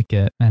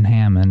Syndicate and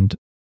Hammond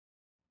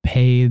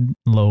paid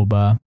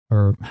Loba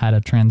or had a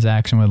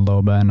transaction with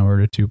Loba in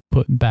order to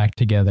put back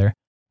together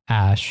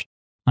Ash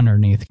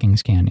underneath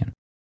Kings Canyon.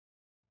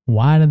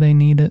 Why do they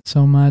need it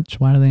so much?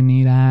 Why do they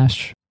need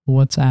Ash?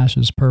 What's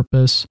Ash's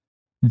purpose?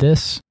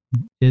 This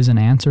is an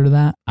answer to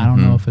that. I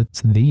don't know if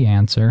it's the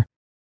answer.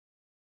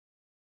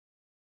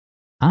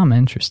 I'm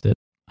interested.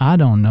 I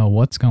don't know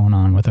what's going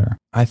on with her.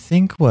 I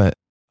think what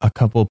a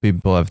couple of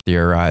people have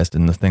theorized,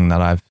 and the thing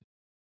that I've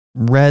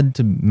read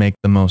to make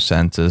the most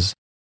sense, is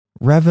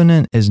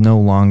Revenant is no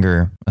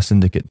longer a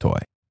Syndicate toy.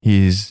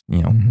 He's,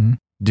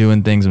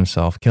 doing things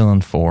himself, killing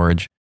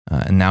Forge,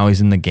 and now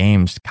he's in the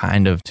games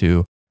kind of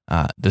to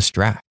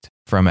distract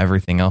from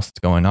everything else that's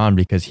going on,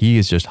 because he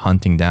is just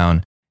hunting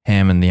down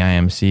Ham and the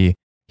IMC.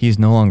 He's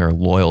no longer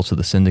loyal to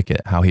the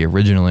Syndicate how he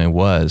originally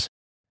was.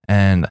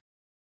 And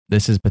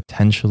this is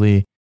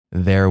potentially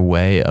their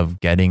way of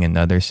getting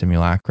another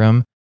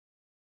simulacrum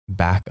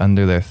back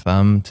under their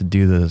thumb to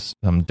do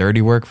some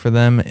dirty work for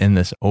them in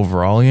this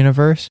overall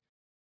universe.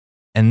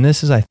 And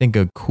this is, I think,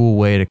 a cool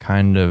way to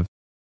kind of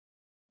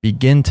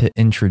begin to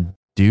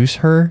introduce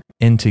her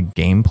into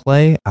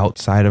gameplay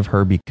outside of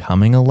her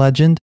becoming a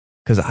legend.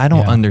 Because I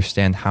don't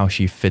understand how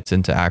she fits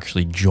into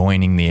actually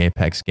joining the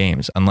Apex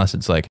games, unless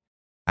it's like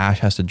Ash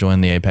has to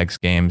join the Apex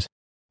games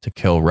to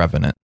kill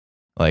Revenant,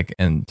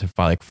 and to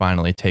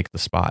finally take the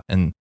spot.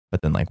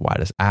 But then why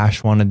does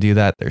Ash want to do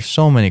that? There's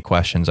so many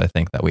questions I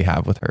think that we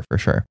have with her for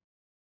sure.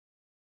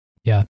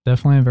 Yeah,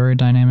 definitely a very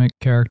dynamic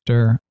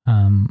character.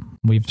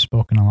 We've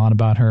spoken a lot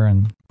about her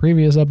in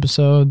previous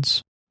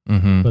episodes,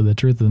 but the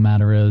truth of the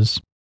matter is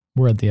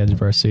we're at the edge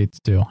of our seats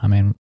too. I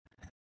mean,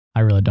 I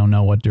really don't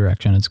know what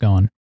direction it's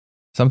going.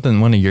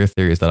 One of your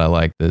theories that I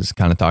liked is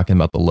kind of talking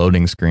about the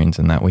loading screens,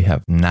 and that we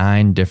have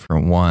 9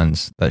 different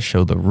ones that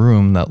show the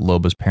room that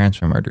Loba's parents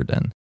were murdered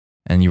in.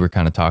 And you were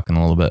kind of talking a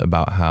little bit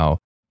about how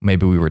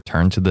maybe we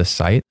return to this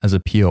site as a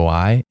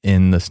POI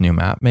in this new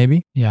map,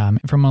 maybe? Yeah, I mean,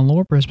 from a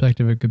lore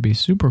perspective, it could be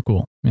super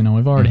cool.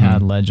 We've already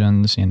had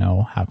legends,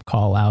 have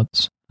call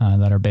outs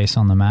that are based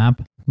on the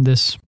map.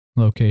 This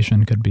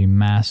location could be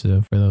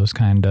massive for those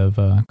kind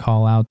of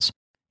call outs.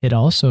 It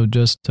also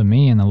just, to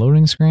me, in the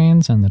loading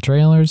screens and the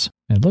trailers,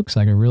 it looks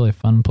like a really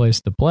fun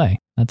place to play.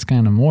 That's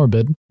kind of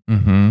morbid.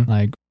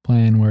 Like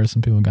playing where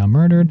some people got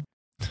murdered.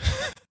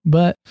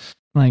 But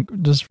like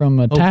just from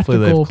a Hopefully tactical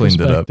they've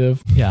cleaned it up.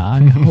 perspective, yeah, I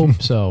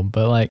hope so.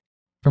 But like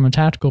from a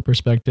tactical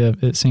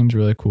perspective, it seems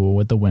really cool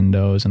with the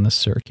windows and the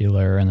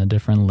circular and the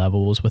different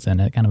levels within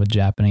it, kind of a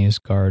Japanese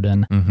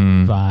garden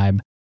vibe.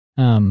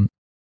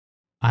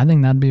 I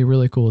think that'd be a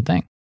really cool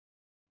thing.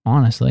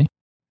 Honestly,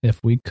 if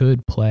we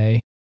could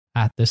play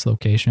at this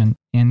location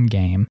in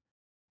game,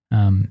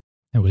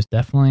 it was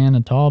definitely in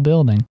a tall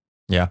building.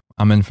 Yeah,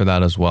 I'm in for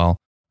that as well.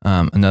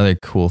 Another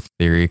cool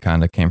theory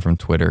kind of came from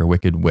Twitter,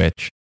 Wicked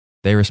Witch.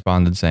 They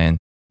responded saying,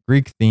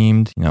 Greek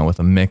themed, with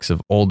a mix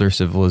of older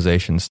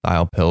civilization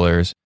style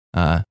pillars,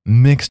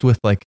 mixed with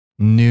like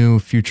new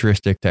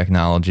futuristic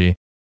technology.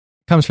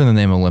 Comes from the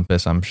name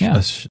Olympus. I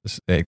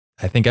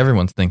think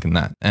everyone's thinking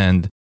that.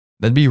 And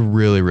that'd be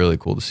really, really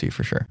cool to see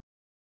for sure.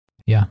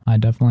 Yeah, I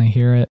definitely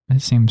hear it.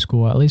 It seems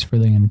cool, at least for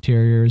the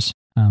interiors.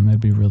 It'd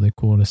be really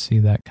cool to see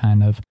that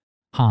kind of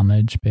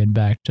homage paid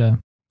back to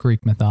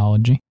Greek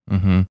mythology.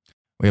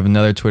 We have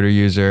another Twitter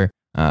user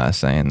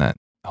saying that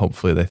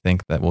hopefully they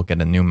think that we'll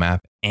get a new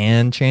map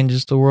and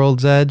changes to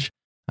World's Edge.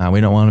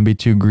 We don't want to be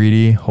too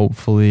greedy.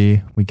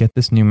 Hopefully we get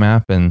this new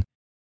map and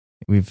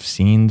we've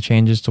seen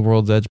changes to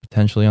World's Edge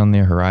potentially on the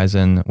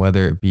horizon,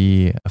 whether it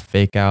be a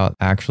fake out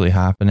actually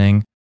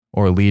happening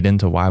or lead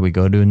into why we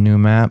go to a new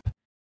map.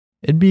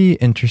 It'd be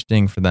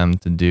interesting for them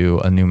to do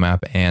a new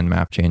map and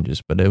map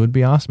changes, but it would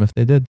be awesome if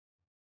they did.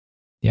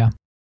 Yeah.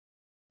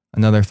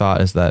 Another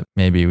thought is that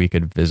maybe we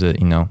could visit,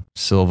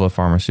 Silva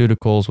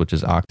Pharmaceuticals, which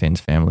is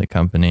Octane's family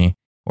company,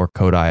 or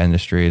Kodai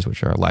Industries,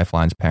 which are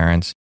Lifeline's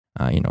parents.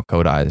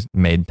 Kodai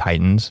made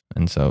Titans,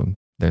 and so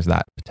there's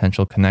that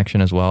potential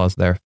connection as well as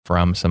they're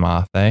from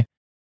Samathe.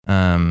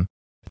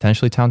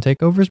 Potentially town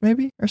takeovers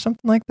maybe, or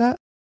something like that.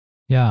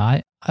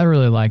 Yeah, I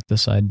really like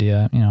this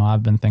idea.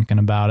 I've been thinking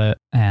about it,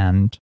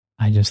 and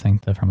I just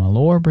think that from a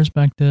lore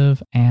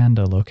perspective and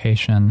a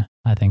location,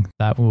 I think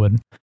that would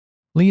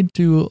lead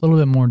to a little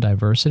bit more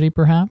diversity,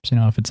 perhaps.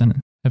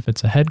 If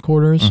it's a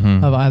headquarters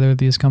of either of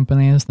these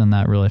companies, then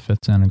that really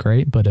fits in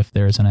great. But if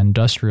there's an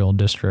industrial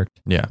district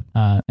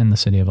in the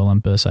city of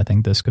Olympus, I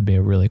think this could be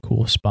a really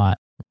cool spot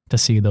to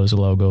see those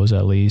logos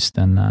at least,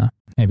 and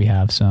maybe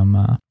have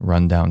some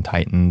rundown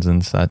Titans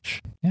and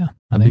such. Yeah,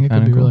 I think it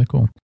could be really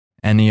cool.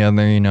 Any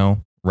other,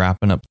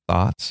 wrapping up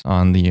thoughts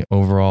on the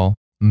overall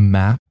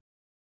map?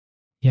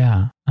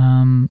 Yeah,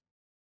 I'm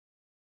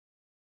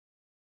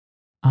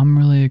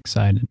really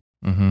excited.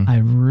 I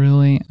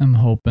really am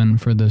hoping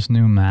for this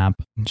new map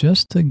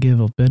just to give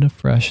a bit of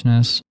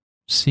freshness,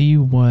 see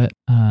what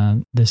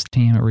this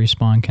team at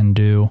Respawn can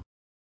do.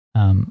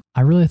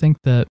 I really think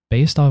that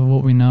based off of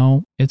what we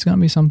know, it's going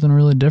to be something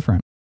really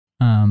different.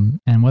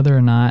 And whether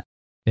or not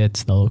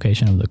it's the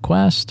location of the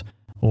quest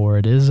or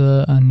it is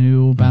a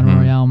new Battle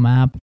Royale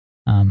map,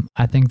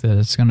 I think that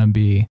it's going to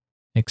be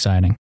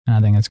exciting. And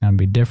I think it's going to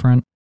be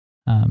different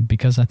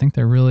because I think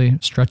they're really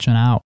stretching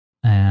out.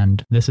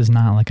 And this is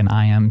not like an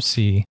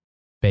IMC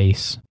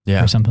base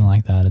or something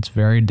like that. It's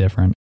very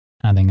different.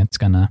 I think it's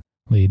going to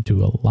lead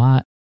to a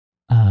lot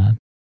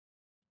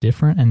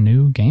different and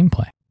new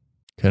gameplay.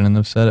 Couldn't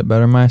have said it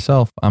better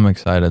myself. I'm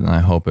excited and I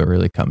hope it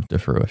really comes to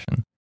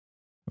fruition.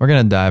 We're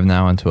going to dive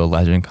now into a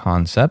legend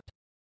concept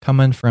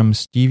coming from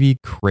Stevie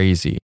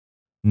Crazy.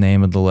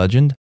 Name of the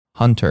legend,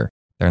 Hunter.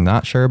 They're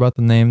not sure about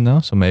the name though,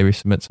 so maybe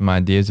submit some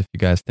ideas if you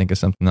guys think of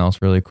something else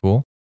really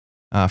cool.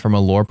 From a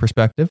lore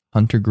perspective,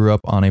 Hunter grew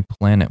up on a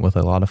planet with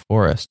a lot of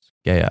forests,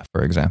 Gaia,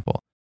 for example.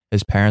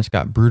 His parents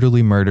got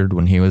brutally murdered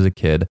when he was a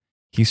kid.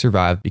 He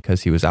survived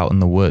because he was out in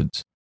the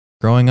woods.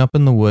 Growing up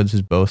in the woods,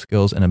 his bow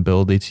skills and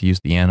ability to use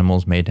the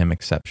animals made him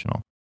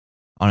exceptional.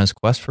 On his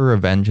quest for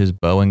revenge, his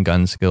bow and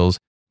gun skills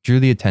drew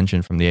the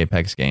attention from the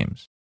Apex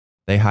Games.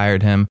 They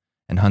hired him,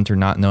 and Hunter,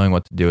 not knowing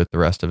what to do with the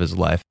rest of his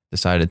life,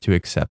 decided to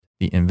accept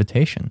the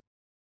invitation.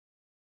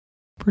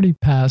 Pretty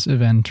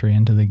passive entry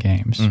into the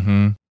games.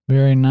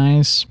 Very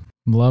nice.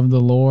 Love the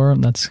lore.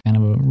 That's kind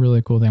of a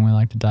really cool thing we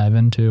like to dive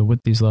into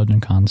with these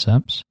legend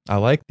concepts. I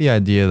like the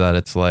idea that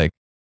it's like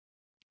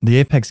the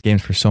Apex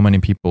Games for so many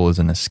people is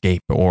an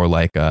escape or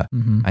like a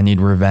I need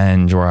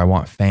revenge or I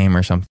want fame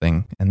or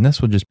something. And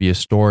this would just be a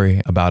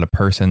story about a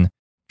person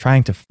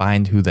trying to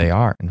find who they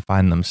are and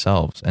find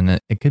themselves. And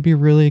it could be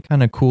really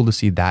kind of cool to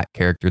see that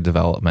character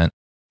development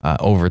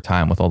over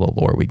time with all the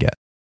lore we get.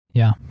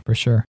 Yeah, for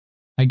sure.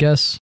 I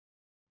guess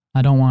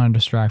I don't want to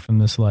distract from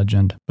this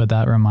legend, but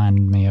that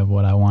reminded me of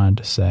what I wanted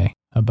to say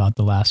about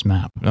the last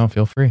map. No,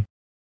 feel free.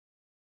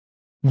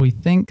 We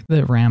think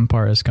that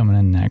Rampart is coming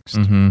in next,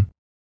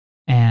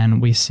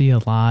 and we see a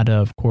lot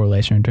of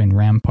correlation between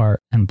Rampart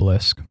and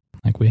Blisk.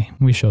 Like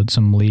we showed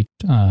some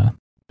leaked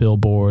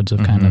billboards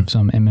of kind of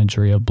some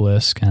imagery of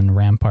Blisk and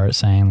Rampart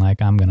saying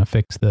like, I'm going to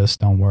fix this.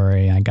 Don't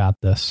worry. I got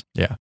this.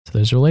 Yeah. So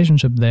there's a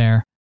relationship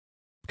there.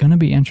 It's going to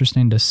be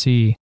interesting to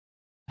see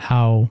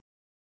how,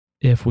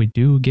 if we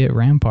do get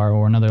Rampart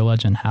or another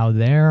legend, how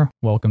they're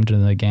welcome to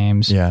the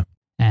games. Yeah.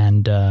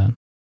 And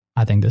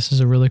I think this is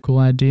a really cool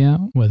idea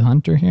with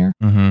Hunter here.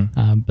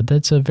 But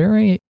that's a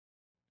very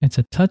it's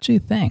a touchy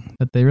thing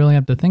that they really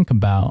have to think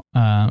about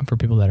for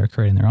people that are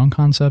creating their own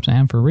concepts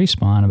and for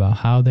Respawn about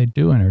how they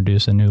do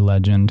introduce a new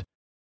legend.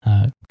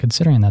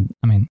 Considering that,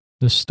 I mean,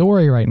 the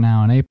story right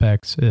now in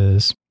Apex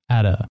is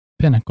at a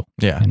pinnacle.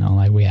 Yeah. You know,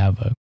 like we have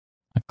a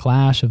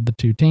clash of the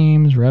two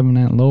teams,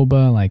 Revenant,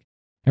 Loba, like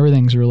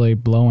everything's really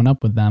blowing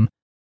up with them.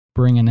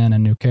 Bringing in a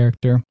new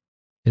character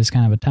is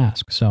kind of a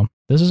task. So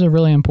this is a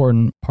really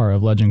important part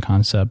of Legend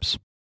concepts,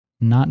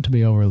 not to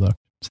be overlooked.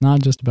 It's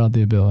not just about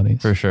the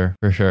abilities. For sure.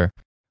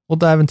 We'll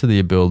dive into the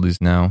abilities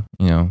now.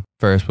 You know,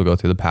 first we'll go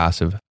through the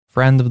passive,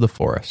 Friend of the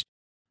Forest.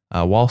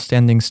 While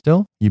standing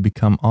still, you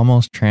become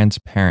almost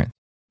transparent.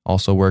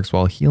 Also works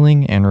while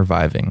healing and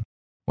reviving.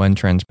 When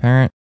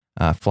transparent,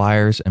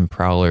 flyers and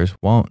prowlers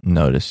won't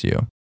notice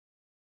you.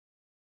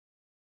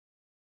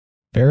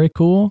 Very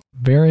cool.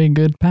 Very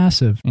good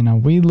passive. You know,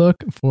 we look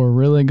for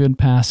really good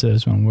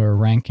passives when we're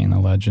ranking the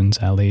legends,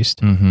 at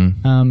least.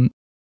 Mm-hmm.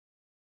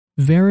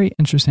 Very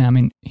interesting. I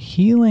mean,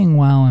 healing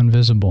while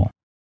invisible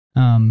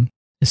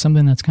is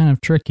something that's kind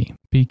of tricky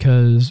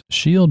because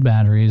shield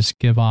batteries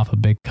give off a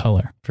big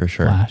color For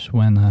sure. flash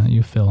when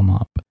you fill them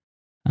up.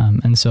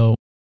 And so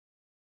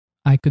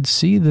I could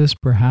see this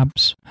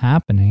perhaps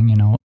happening, you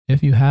know,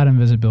 if you had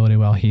invisibility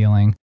while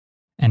healing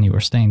and you were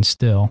staying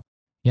still.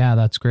 Yeah,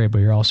 that's great, but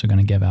you're also going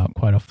to give out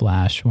quite a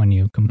flash when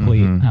you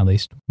complete at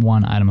least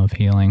one item of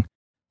healing.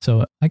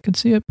 So I could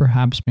see it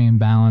perhaps being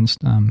balanced.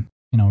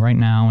 You know, right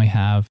now we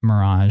have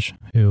Mirage,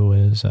 who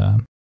is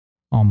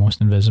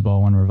almost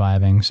invisible when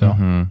reviving.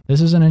 So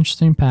this is an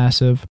interesting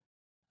passive.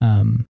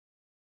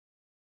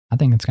 I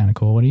think it's kind of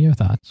cool. What are your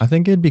thoughts? I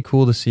think it'd be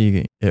cool to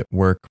see it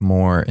work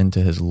more into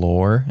his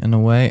lore in a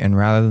way, and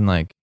rather than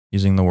like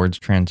using the words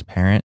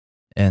transparent,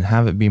 and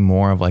have it be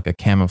more of like a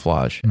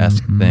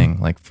camouflage-esque thing,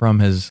 like from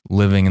his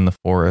living in the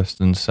forest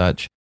and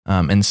such.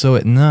 And so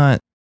it not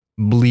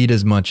bleed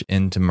as much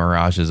into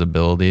Mirage's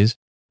abilities.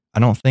 I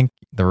don't think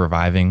the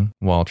reviving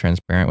while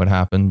transparent would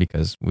happen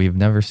because we've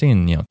never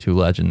seen, you know, two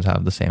legends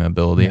have the same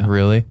ability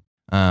really.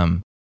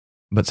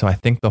 But so I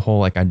think the whole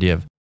like idea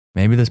of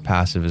maybe this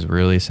passive is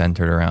really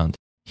centered around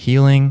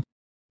healing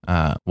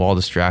while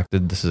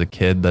distracted. This is a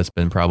kid that's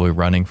been probably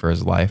running for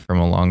his life from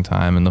a long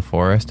time in the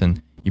forest,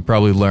 and you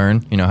probably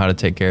learn, you know, how to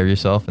take care of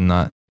yourself and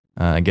not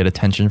get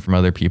attention from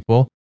other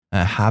people.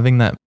 Having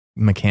that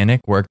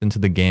mechanic worked into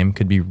the game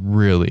could be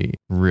really,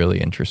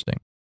 really interesting.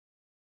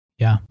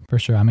 Yeah, for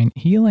sure. I mean,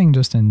 healing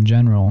just in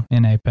general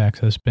in Apex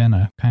has been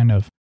a kind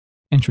of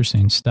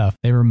interesting stuff.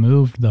 They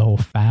removed the whole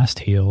fast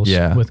heals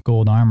with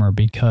gold armor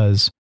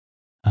because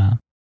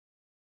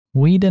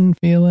we didn't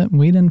feel it.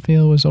 We didn't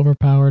feel it was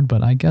overpowered,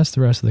 but I guess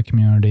the rest of the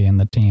community and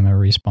the team at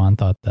Respawn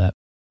thought that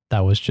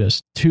that was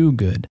just too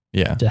good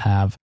to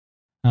have.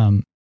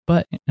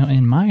 But you know,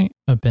 in my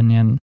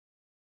opinion,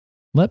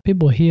 let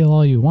people heal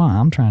all you want.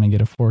 I'm trying to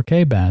get a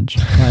 4K badge.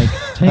 Like,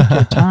 take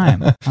your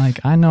time.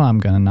 Like, I know I'm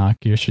going to knock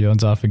your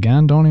shields off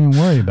again. Don't even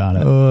worry about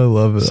it. Oh, I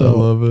love it. So, I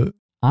love it.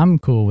 I'm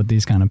cool with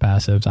these kind of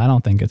passives. I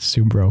don't think it's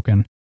too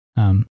broken.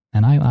 And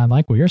I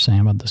like what you're saying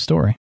about the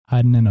story.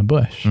 Hiding in a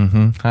bush.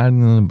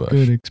 Hiding in a bush.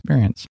 Good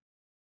experience.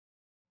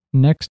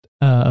 Next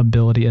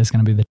ability is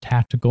going to be the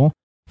tactical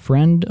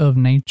Friend of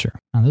Nature.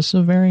 Now, this is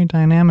a very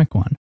dynamic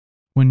one.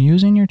 When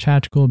using your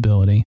tactical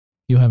ability,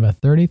 you have a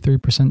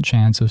 33%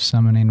 chance of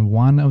summoning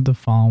one of the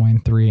following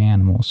three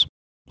animals.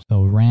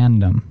 So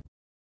random.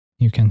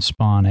 You can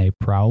spawn a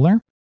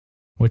prowler,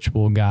 which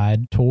will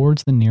guide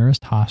towards the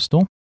nearest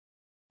hostile.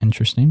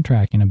 Interesting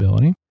tracking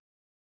ability.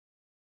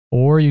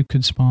 Or you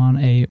could spawn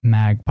a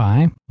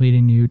magpie,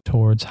 leading you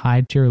towards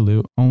high tier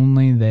loot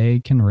only they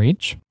can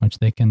reach, which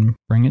they can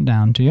bring it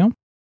down to you.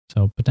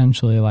 So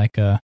potentially like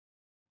a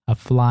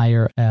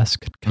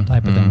flyer-esque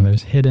type of thing.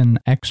 There's hidden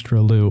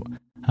extra loot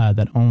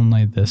that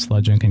only this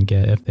legend can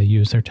get if they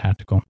use their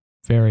tactical.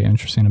 Very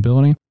interesting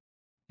ability.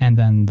 And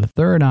then the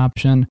third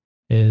option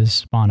is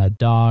spawn a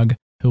dog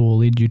who will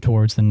lead you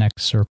towards the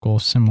next circle,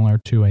 similar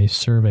to a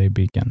survey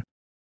beacon.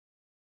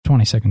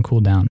 20-second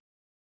cooldown.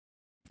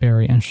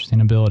 Very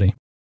interesting ability.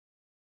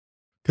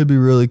 Could be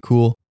really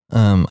cool.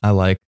 I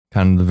like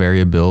kind of the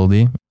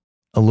variability.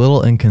 A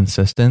little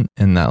inconsistent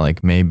in that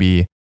like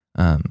maybe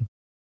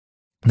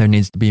there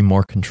needs to be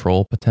more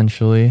control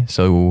potentially.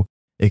 So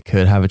it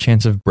could have a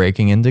chance of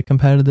breaking into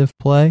competitive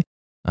play.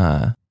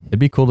 It'd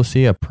be cool to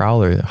see a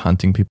prowler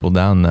hunting people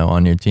down though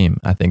on your team.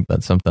 I think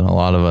that's something a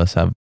lot of us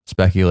have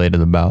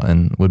speculated about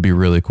and would be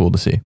really cool to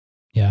see.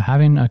 Yeah,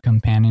 having a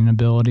companion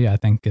ability I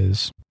think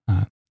is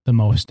the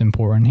most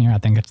important here. I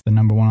think it's the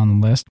number one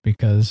on the list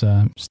because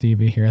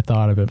Stevie here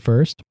thought of it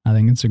first. I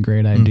think it's a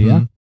great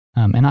idea.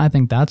 And I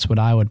think that's what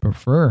I would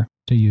prefer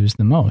to use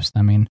the most.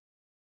 I mean,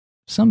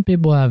 some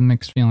people have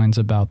mixed feelings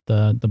about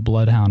the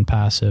Bloodhound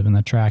passive and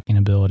the tracking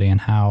ability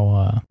and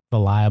how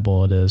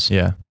reliable it is.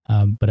 Yeah.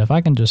 But if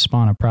I can just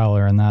spawn a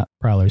prowler and that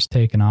prowler's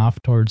taken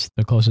off towards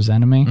the closest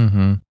enemy,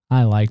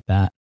 I like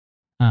that.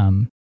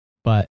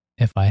 But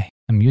if I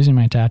am using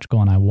my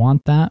tactical and I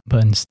want that,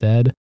 but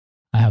instead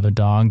I have a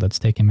dog that's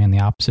taking me in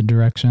the opposite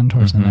direction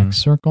towards the next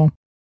circle,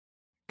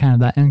 kind of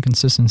that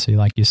inconsistency,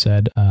 like you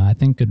said, I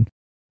think could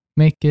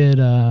make it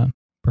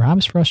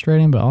perhaps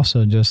frustrating, but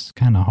also just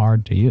kind of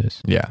hard to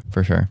use. Yeah,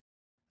 for sure.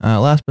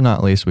 Last but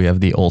not least, we have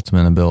the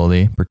ultimate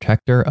ability,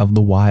 Protector of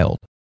the Wild.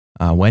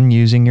 When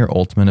using your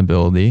ultimate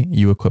ability,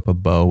 you equip a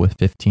bow with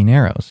 15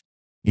 arrows,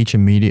 each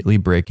immediately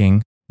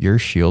breaking your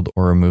shield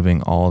or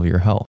removing all of your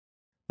health.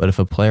 But if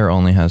a player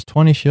only has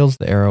 20 shields,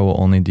 the arrow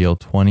will only deal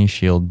 20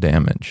 shield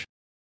damage.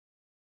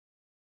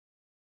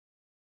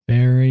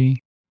 Very,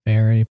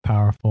 very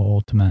powerful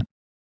ultimate.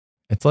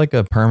 It's like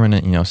a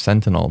permanent,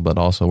 sentinel, but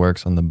also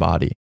works on the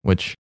body,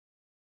 which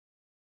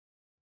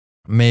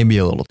may be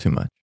a little too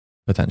much,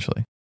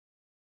 potentially.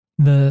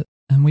 And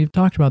we've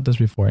talked about this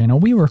before.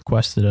 We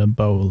requested a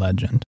bow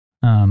legend.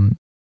 And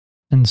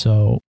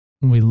so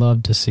we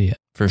love to see it.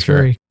 For it's sure.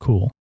 Very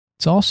cool.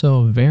 It's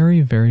also a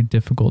very, very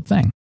difficult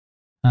thing.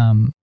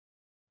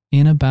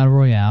 In a battle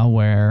royale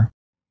where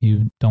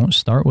you don't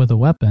start with a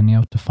weapon, you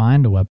have to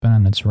find a weapon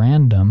and it's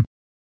random.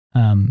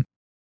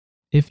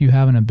 If you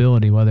have an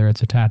ability, whether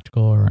it's a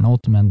tactical or an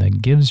ultimate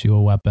that gives you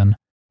a weapon,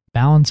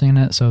 balancing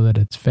it so that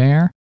it's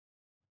fair,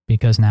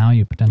 because now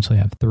you potentially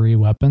have 3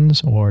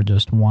 weapons or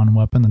just one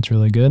weapon that's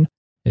really good,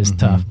 is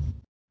tough.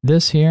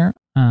 This here,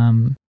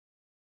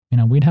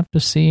 we'd have to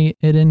see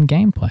it in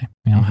gameplay.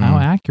 How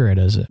accurate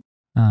is it?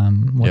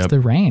 What's the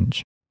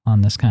range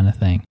on this kind of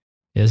thing?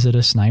 Is it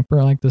a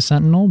sniper like the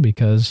Sentinel?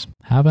 Because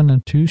having a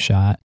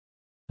 2-shot,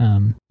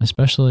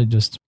 especially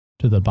just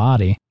to the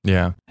body,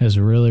 is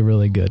really,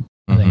 really good.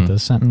 I think the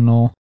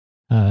Sentinel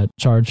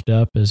charged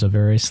up is a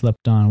very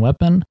slept-on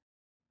weapon.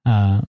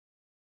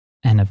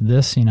 And if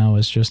this,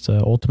 is just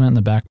an ultimate in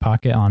the back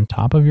pocket on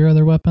top of your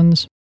other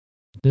weapons,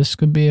 this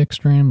could be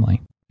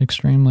extremely,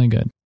 extremely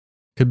good.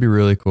 Could be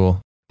really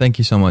cool. Thank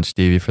you so much,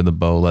 Stevie, for the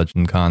bow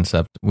legend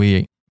concept.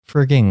 We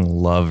freaking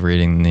love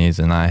reading these,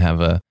 and I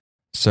have a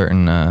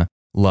certain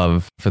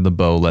love for the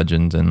bow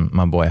legend and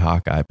my boy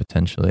Hawkeye,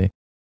 potentially.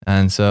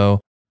 And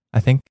so I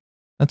think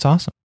that's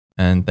awesome.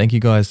 And thank you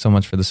guys so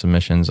much for the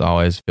submissions.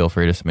 Always feel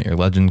free to submit your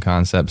legend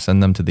concepts.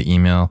 Send them to the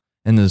email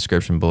in the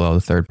description below,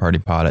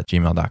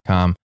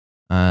 thethirdpartypod@gmail.com.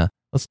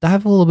 Let's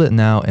dive a little bit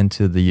now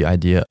into the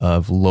idea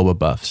of Loba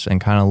buffs and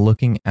kind of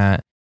looking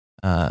at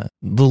the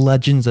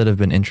legends that have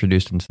been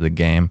introduced into the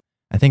game.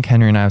 I think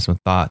Henry and I have some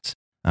thoughts.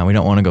 We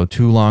don't want to go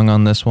too long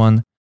on this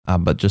one,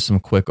 but just some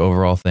quick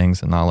overall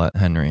things, and I'll let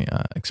Henry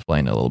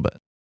explain it a little bit.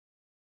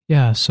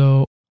 Yeah,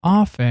 so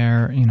off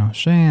air,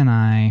 Shay and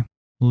I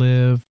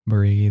live,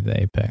 breathe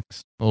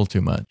Apex. A little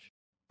too much.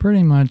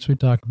 Pretty much, we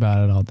talk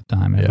about it all the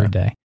time, every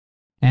day.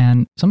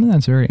 And something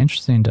that's very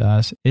interesting to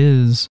us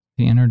is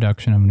the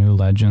introduction of new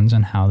legends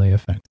and how they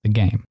affect the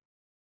game.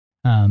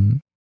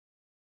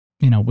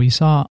 We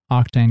saw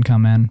Octane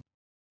come in,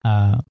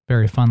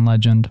 very fun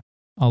legend.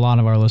 A lot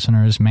of our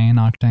listeners main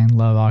Octane,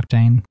 love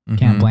Octane.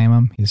 Can't blame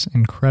him. He's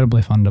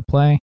incredibly fun to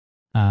play.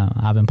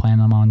 I've been playing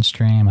him on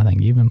stream. I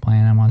think you've been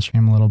playing him on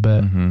stream a little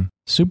bit.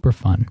 Super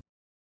fun.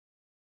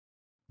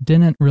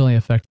 Didn't really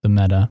affect the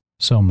meta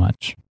so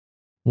much.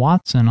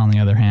 Wattson, on the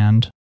other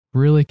hand,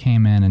 really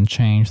came in and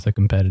changed the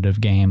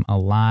competitive game a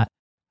lot.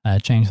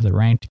 Changed the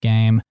ranked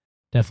game.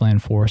 Definitely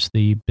enforced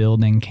the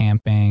building,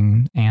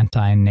 camping,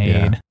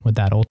 anti-nade with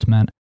that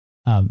ultimate.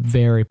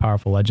 Very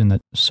powerful legend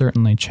that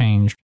certainly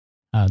changed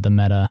the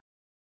meta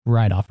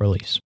right off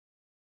release.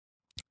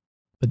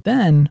 But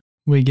then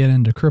we get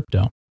into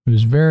Crypto,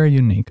 who's very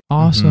unique.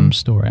 Awesome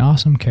story,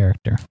 awesome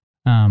character.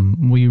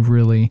 We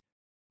really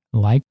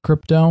like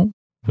Crypto.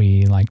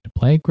 We like to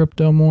play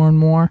Crypto more and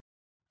more.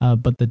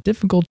 But the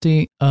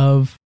difficulty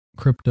of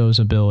Crypto's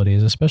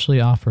abilities,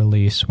 especially off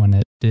release when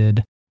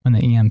the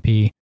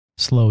EMP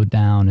slowed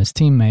down his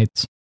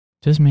teammates,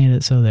 just made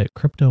it so that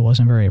Crypto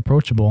wasn't very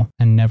approachable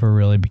and never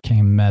really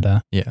became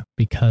meta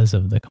because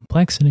of the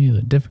complexity,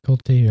 the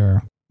difficulty,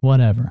 or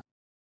whatever.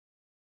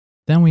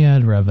 Then we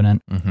had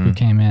Revenant, who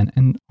came in,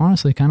 and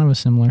honestly, kind of a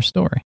similar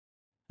story.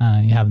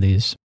 You have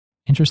these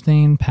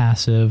interesting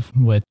passive,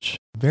 which...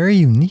 very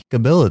unique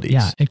abilities.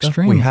 Yeah,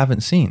 extremely. We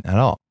haven't seen at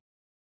all.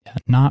 Yeah,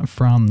 not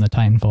from the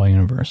Titanfall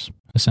universe,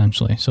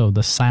 essentially. So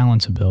the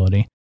silence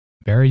ability,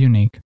 very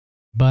unique,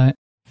 but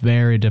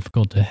very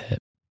difficult to hit.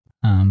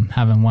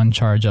 Having one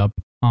charge up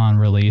on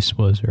release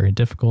was very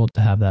difficult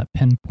to have that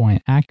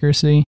pinpoint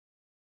accuracy.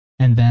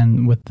 And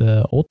then with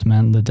the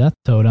ultimate, the Death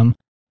Totem,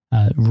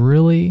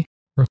 really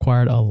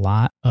required a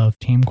lot of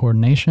team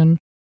coordination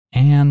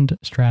and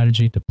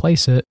strategy to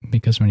place it,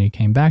 because when you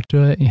came back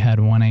to it, you had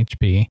 1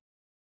 HP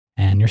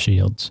and your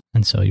shields.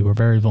 And so you were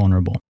very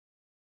vulnerable.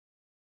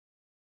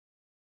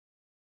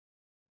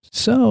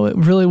 So it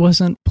really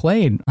wasn't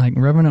played. Like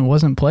Revenant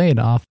wasn't played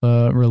off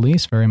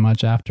release very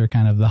much after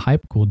kind of the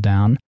hype cooled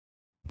down.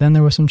 Then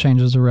there were some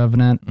changes to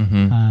Revenant.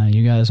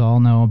 You guys all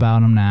know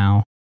about him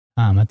now.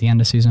 At the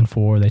end of Season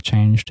 4, they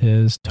changed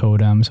his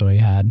totem, so he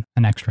had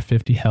an extra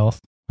 50 health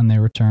when they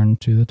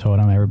returned to the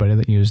totem, everybody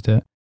that used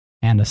it,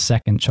 and a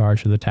second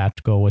charge of the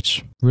tactical,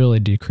 which really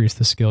decreased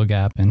the skill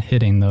gap in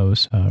hitting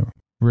those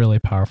really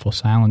powerful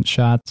silent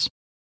shots.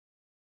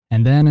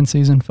 And then in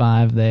Season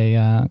 5,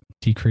 they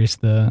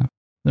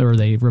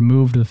they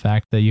removed the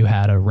fact that you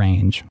had a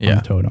range on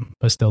the totem,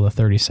 but still the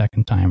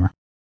 30-second timer.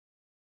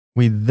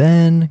 we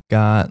then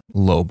got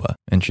Loba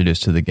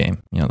introduced to the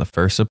game. The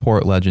first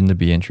support legend to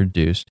be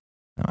introduced.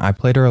 I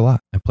played her a lot.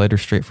 I played her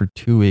straight for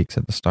 2 weeks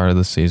at the start of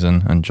the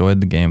season.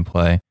 Enjoyed the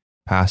gameplay.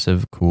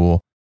 Passive,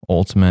 cool.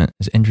 Ultimate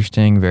is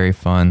interesting, very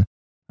fun.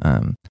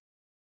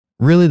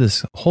 Really,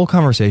 this whole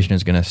conversation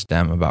is going to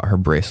stem about her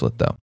bracelet,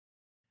 though.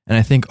 And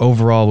I think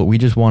overall, what we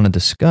just want to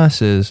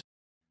discuss is,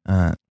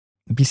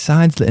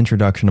 besides the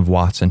introduction of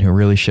Wattson, who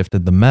really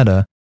shifted the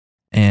meta,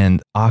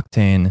 and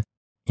Octane,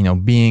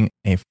 being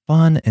a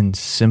fun and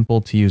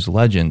simple to use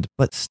legend,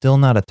 but still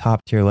not a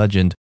top tier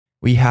legend,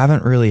 we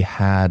haven't really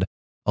had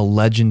a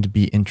legend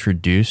be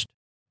introduced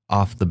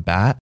off the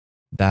bat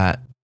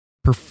that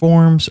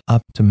performs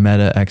up to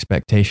meta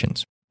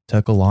expectations. It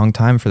took a long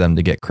time for them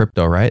to get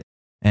Crypto right,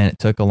 and it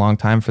took a long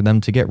time for them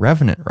to get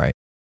Revenant right.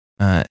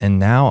 And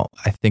now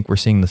I think we're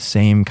seeing the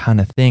same kind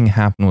of thing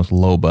happen with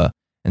Loba.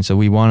 And so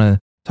we want to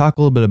talk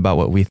a little bit about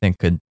what we think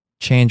could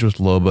change with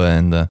Loba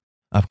in the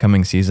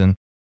upcoming season.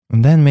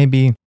 And then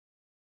maybe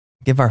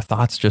give our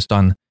thoughts just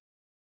on,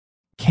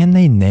 can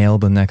they nail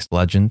the next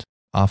legend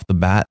off the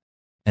bat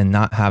and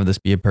not have this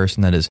be a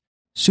person that is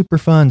super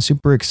fun,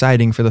 super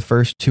exciting for the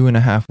first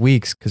 2.5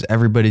 weeks because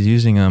everybody's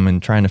using them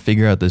and trying to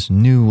figure out this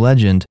new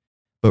legend,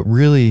 but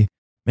really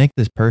make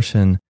this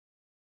person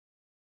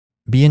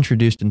be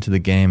introduced into the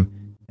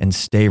game and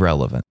stay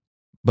relevant.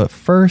 But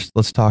first,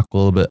 let's talk a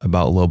little bit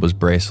about Loba's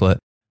bracelet.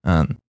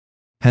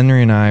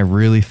 Henry and I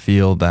really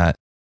feel that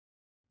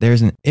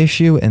there's an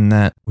issue in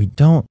that we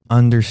don't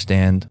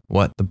understand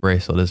what the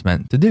bracelet is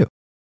meant to do.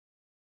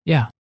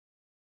 Yeah,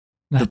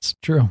 that's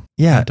true.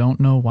 Yeah. I don't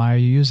know why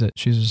you use it.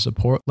 She's a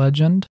support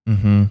legend.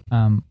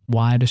 Mm-hmm.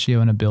 Why does she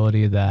have an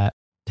ability that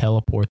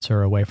teleports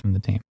her away from the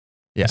team?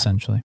 Yeah.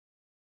 Essentially.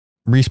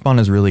 Respawn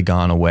has really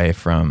gone away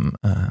from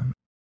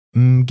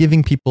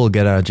giving people a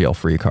get out of jail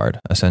free card,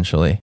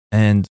 essentially.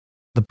 And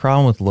the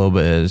problem with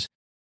Loba is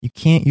you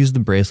can't use the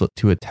bracelet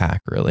to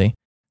attack, really,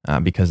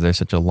 because there's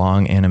such a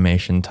long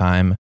animation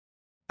time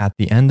at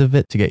the end of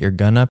it to get your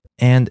gun up,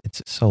 and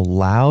it's so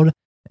loud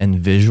and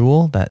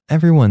visual that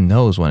everyone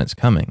knows when it's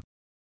coming.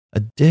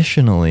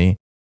 Additionally,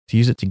 to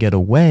use it to get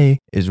away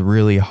is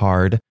really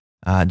hard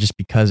just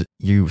because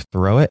you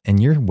throw it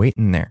and you're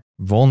waiting there,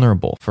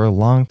 vulnerable for a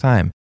long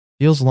time.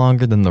 Feels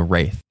longer than the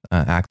Wraith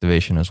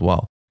activation as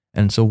well.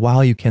 And so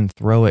while you can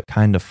throw it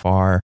kind of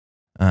far,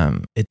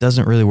 it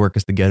doesn't really work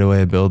as the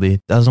getaway ability.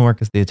 It doesn't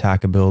work as the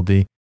attack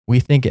ability. We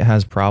think it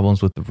has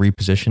problems with the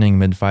repositioning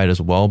mid-fight as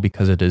well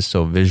because it is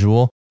so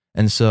visual.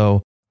 And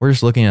so we're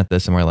just looking at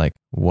this and we're like,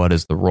 what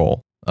is the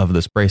role of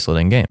this bracelet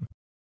in game?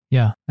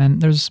 Yeah,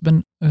 and there's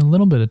been a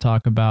little bit of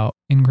talk about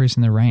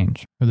increasing the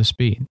range or the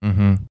speed,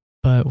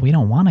 but we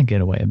don't want a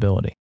getaway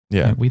ability.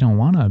 Yeah, Like, we don't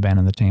want to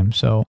abandon the team.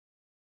 So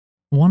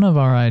one of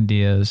our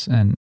ideas,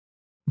 and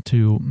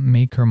to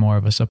make her more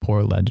of a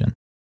support legend,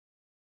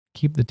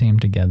 keep the team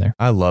together.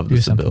 I love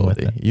this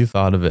ability. You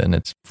thought of it and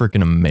it's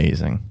freaking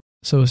amazing.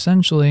 So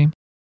essentially,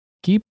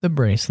 keep the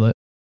bracelet.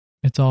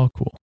 It's all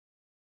cool.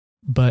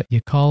 But you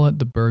call it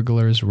the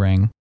burglar's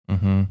ring,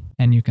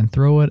 and you can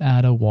throw it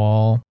at a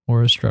wall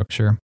or a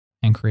structure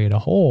and create a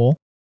hole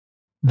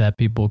that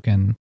people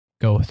can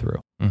go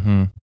through.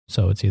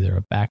 So it's either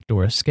a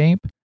backdoor escape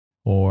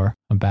or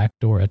a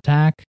backdoor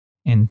attack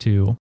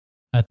into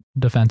a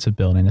defensive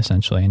building,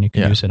 essentially. And you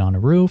can use it on a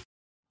roof,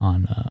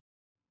 on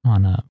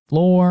a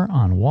floor,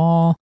 on a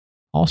wall,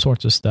 all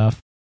sorts of stuff.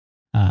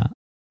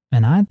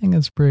 And I think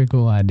it's a pretty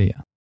cool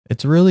idea.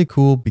 It's really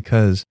cool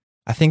because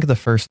I think the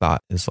first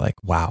thought is like,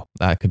 wow,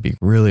 that could be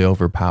really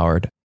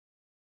overpowered.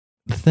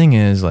 The thing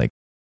is, like,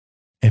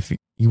 if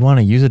you want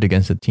to use it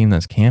against a team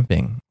that's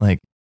camping, like,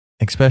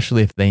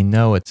 especially if they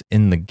know it's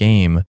in the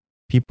game,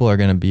 people are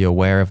going to be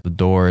aware of the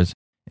doors.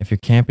 If you're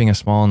camping a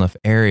small enough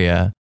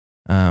area,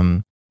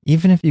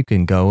 even if you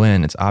can go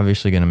in, it's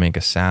obviously going to make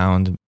a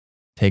sound,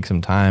 take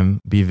some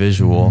time, be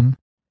visual.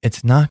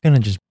 It's not going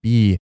to just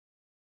be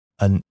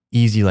an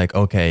easy, like,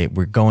 okay,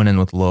 we're going in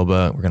with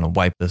Loba, we're going to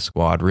wipe this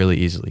squad really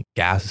easily.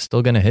 Gas is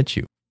still going to hit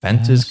you.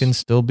 Fences can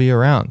still be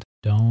around.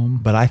 Dome.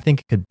 But I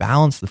think it could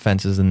balance the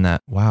fences in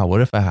that, wow,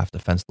 what if I have to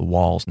fence the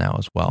walls now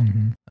as well?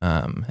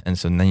 And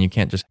so then you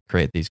can't just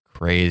create these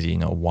crazy,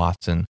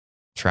 Wattson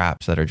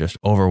traps that are just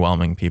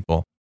overwhelming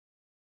people.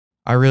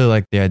 I really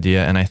like the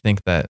idea, and I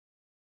think that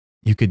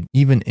you could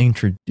even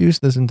introduce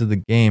this into the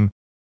game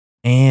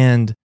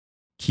and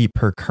keep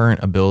her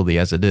current ability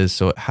as it is,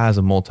 so it has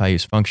a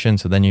multi-use function,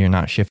 so then you're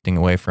not shifting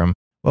away from,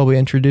 well, we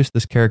introduced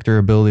this character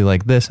ability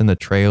like this in the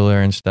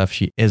trailer and stuff.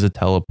 She is a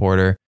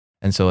teleporter,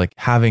 and so like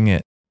having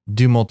it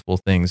do multiple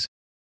things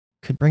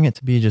could bring it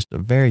to be just a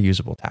very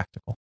usable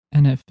tactical.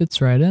 And it fits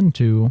right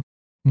into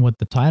what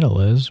the title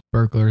is,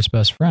 Burglar's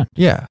Best Friend.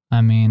 Yeah.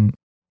 I mean,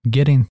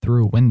 getting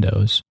through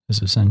windows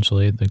is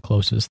essentially the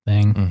closest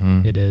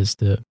thing it is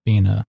to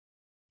being a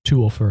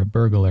tool for a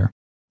burglar.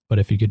 But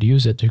if you could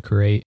use it to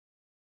create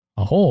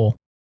a hole,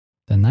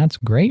 then that's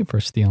great for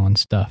stealing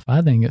stuff.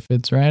 I think it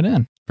fits right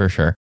in. For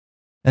sure.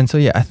 And so,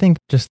 yeah, I think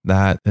just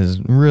that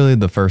is really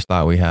the first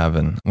thought we have,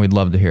 and we'd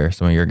love to hear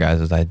some of your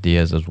guys'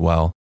 ideas as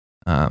well.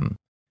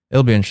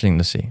 It'll be interesting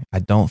to see. I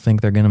don't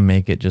think they're going to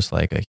make it just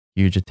like a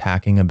huge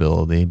attacking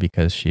ability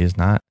because she is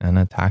not an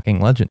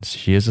attacking legend.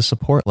 She is a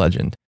support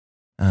legend.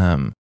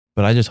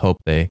 But I just hope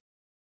they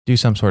do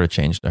some sort of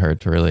change to her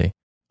to really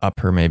up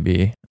her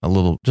maybe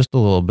just a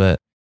little bit.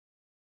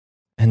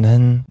 And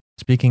then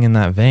speaking in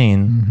that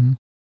vein,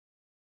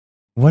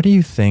 what do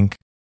you think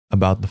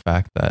about the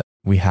fact that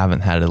we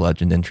haven't had a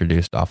legend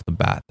introduced off the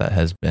bat that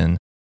has been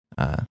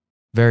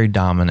very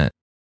dominant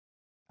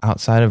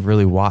outside of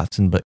really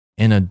Wattson, but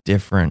in a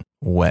different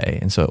way?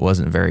 And so it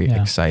wasn't very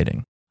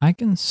exciting. I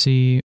can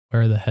see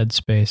where the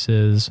headspace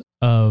is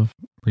of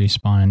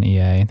Respawn and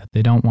EA, that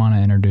they don't want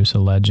to introduce a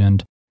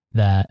legend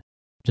that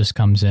just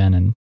comes in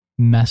and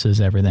messes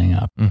everything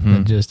up.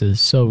 It just is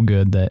so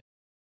good that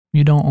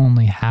you don't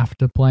only have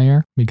to play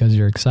her because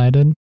you're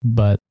excited,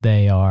 but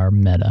they are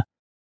meta.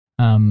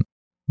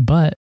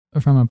 But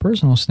from a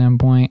personal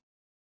standpoint,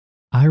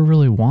 I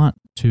really want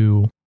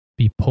to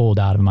be pulled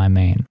out of my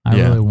main. I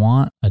really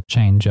want a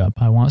change up.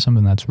 I want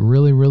something that's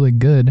really, really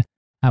good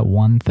at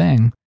one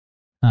thing.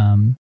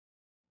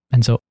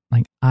 And so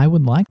like I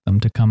would like them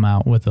to come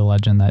out with a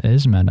legend that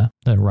is meta,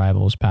 that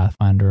rivals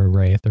Pathfinder or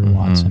Wraith or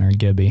Wattson or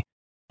Gibby,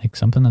 like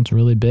something that's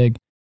really big.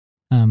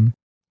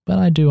 But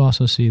I do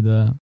also see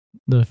the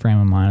frame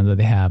of mind that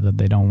they have, that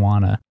they don't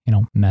want to,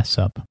 mess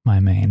up my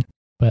main.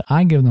 But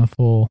I give them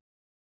full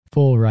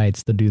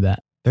rights to do that.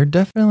 They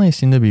definitely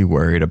seem to be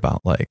worried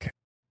about like,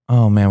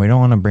 oh man, we don't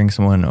want to bring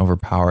someone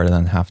overpowered and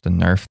then have to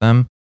nerf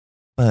them.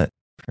 But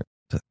for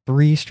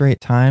 3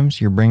 straight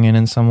times, you're bringing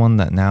in someone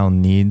that now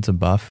needs a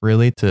buff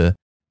really to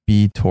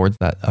be towards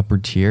that upper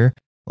tier.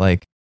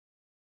 Like,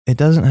 it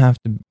doesn't have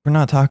to, we're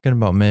not talking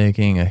about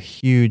making a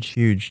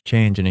huge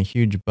change and a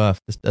huge buff.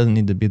 This doesn't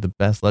need to be the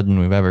best legend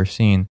we've ever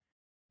seen,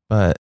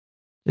 but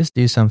just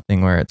do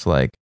something where it's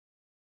like,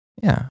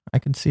 yeah, I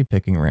could see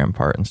picking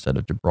Rampart instead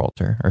of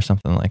Gibraltar or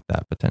something like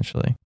that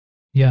potentially.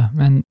 Yeah,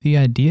 and the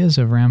ideas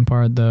of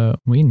Rampart that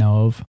we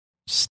know of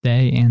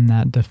stay in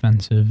that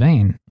defensive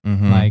vein.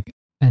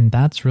 And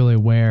that's really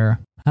where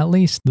at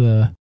least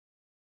the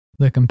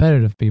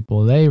competitive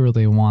people, they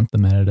really want the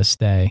meta to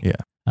stay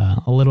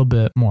a little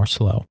bit more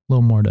slow, a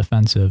little more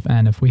defensive.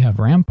 And if we have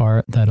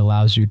Rampart that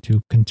allows you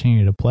to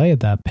continue to play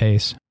at that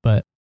pace,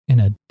 but in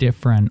a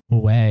different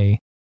way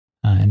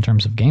in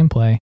terms of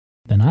gameplay,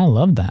 then I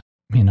love that.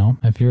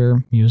 If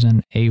you're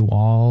using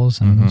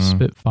AWOLs and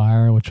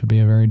Spitfire, which would be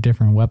a very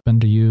different weapon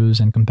to use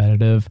in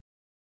competitive,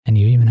 and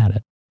you even had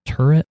a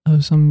turret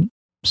of some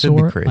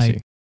sort, crazy.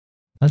 Like,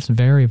 that's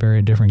very,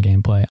 very different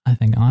gameplay. I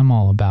think I'm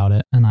all about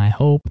it, and I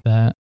hope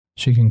that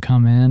she can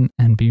come in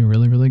and be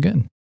really, really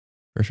good.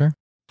 For sure.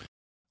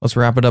 Let's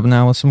wrap it up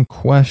now with some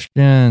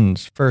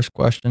questions. First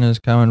question is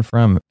coming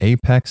from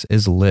Apex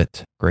is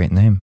Lit. Great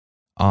name.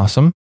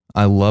 Awesome.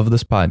 I love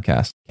this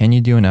podcast. Can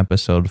you do an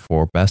episode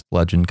for best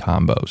legend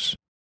combos?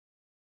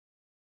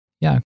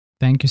 Yeah,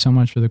 thank you so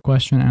much for the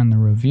question and the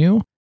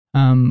review.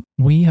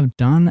 We have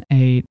done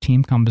a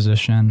team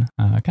composition,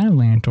 kind of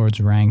leaning towards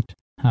ranked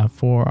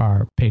for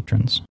our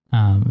patrons.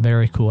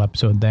 Very cool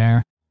episode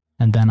there.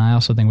 And then I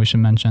also think we should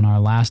mention our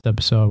last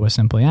episode with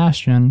Simply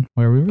Ashton,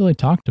 where we really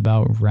talked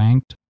about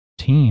ranked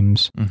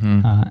teams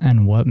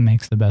and what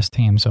makes the best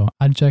team. So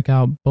I'd check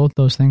out both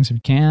those things if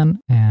you can,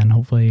 and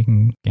hopefully you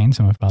can gain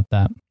some about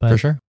that. But for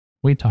sure,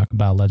 we talk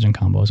about legend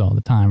combos all the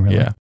time, really.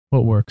 Yeah.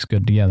 What works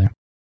good together.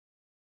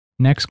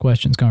 Next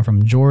question is coming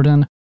from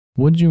Jordan.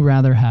 Would you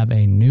rather have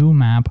a new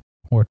map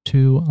or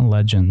 2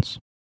 legends?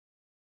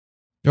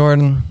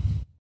 Jordan,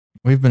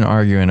 we've been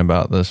arguing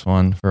about this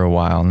one for a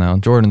while now.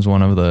 Jordan's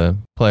one of the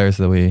players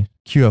that we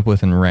queue up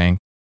with in rank.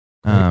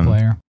 Great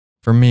player.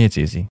 For me, it's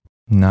easy.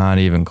 Not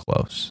even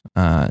close.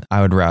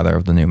 I would rather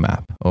have the new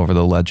map over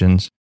the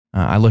legends.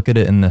 I look at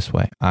it in this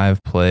way.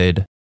 I've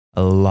played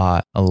a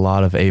lot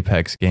of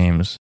Apex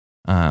games,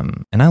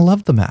 and I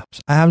love the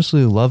maps. I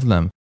absolutely love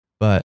them.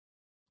 But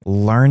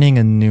learning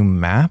a new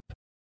map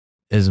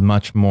is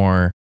much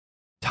more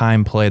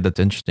time played that's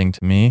interesting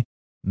to me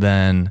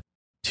than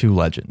 2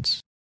 legends.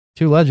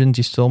 2 legends,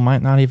 you still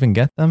might not even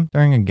get them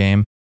during a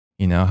game.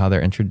 You know how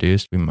they're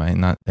introduced. They might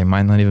not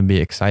even be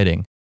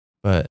exciting,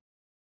 but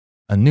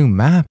a new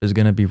map is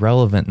going to be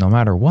relevant no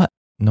matter what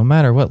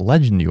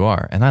legend you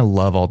are. And I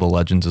love all the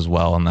legends as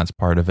well, and that's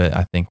part of it.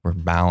 I think we're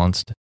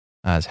balanced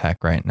as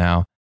heck right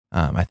now.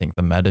 I think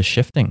the meta is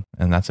shifting,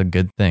 and that's a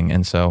good thing.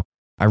 And so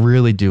I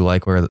really do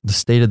like where the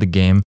state of the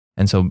game.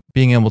 And so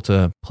being able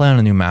to play on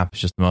a new map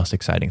is just the most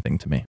exciting thing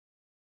to me.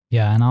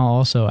 Yeah, and I'll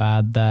also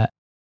add that,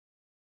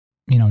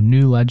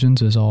 new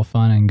legends is all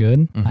fun and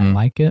good. I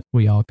like it.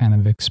 We all kind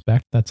of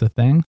expect that's a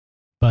thing.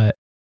 But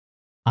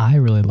I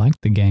really like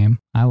the game.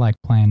 I like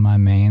playing my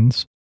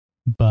mains.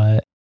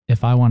 But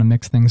if I want to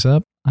mix things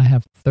up, I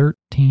have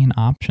 13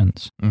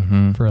 options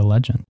for a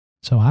legend.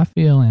 So I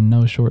feel in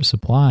no short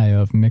supply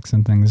of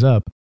mixing things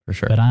up. For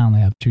sure. But I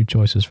only have 2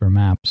 choices for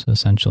maps,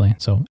 essentially.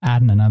 So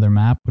adding another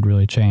map would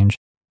really change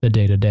the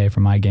day-to-day for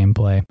my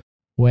gameplay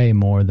way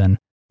more than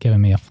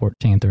giving me a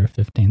 14th or a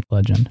 15th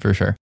legend. For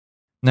sure.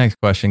 Next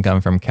question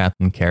coming from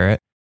Captain Carrot.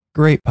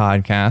 Great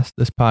podcast.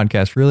 This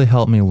podcast really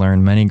helped me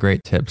learn many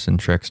great tips and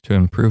tricks to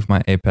improve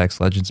my Apex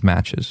Legends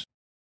matches.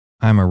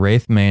 I'm a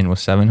Wraith main with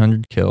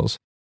 700 kills.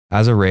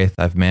 As a Wraith,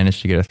 I've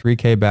managed to get a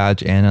 3k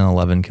badge and an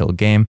 11 kill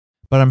game,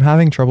 but I'm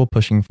having trouble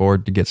pushing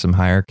forward to get some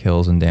higher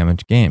kills and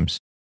damage games.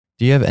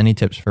 Do you have any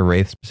tips for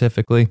Wraith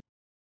specifically?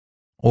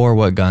 Or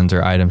what guns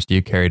or items do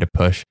you carry to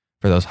push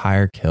for those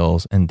higher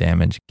kills and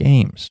damage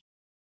games?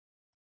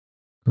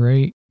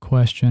 Great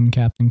question,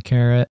 Captain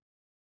Carrot.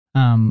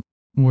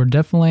 We're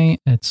definitely,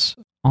 it's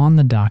on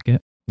the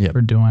docket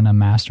for doing a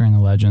Mastering the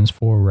Legends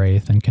for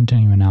Wraith and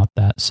continuing out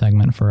that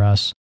segment for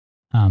us.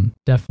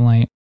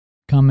 Definitely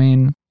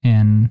coming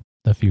in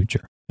the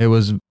future. It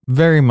was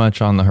very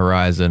much on the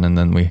horizon, and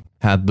then we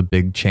had the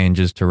big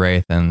changes to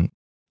Wraith and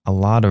a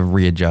lot of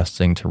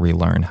readjusting to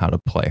relearn how to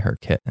play her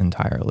kit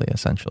entirely,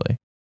 essentially.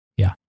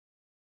 Yeah.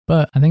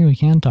 But I think we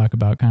can talk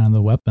about kind of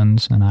the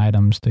weapons and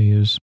items to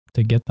use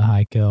to get the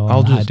high kill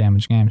and high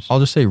damage games. I'll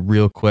just say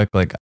real quick,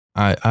 like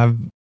I've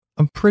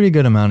a pretty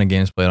good amount of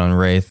games played on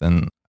Wraith,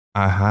 and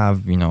I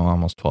have,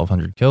 almost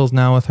 1,200 kills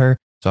now with her.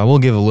 So I will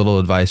give a little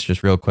advice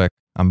just real quick.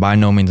 I'm by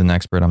no means an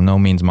expert. I'm no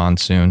means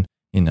Monsoon,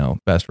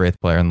 best Wraith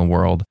player in the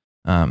world.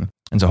 And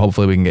so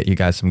hopefully we can get you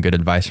guys some good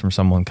advice from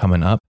someone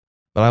coming up.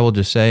 But I will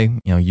just say,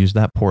 use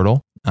that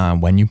portal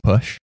when you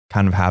push,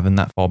 kind of having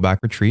that fallback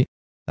retreat.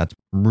 That's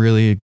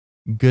really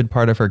a good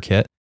part of her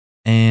kit.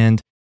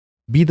 And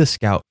be the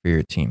scout for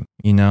your team,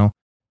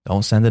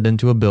 Don't send it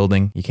into a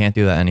building. You can't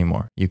do that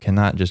anymore. You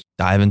cannot just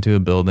dive into a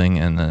building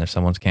and then if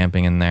someone's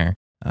camping in there,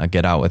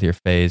 get out with your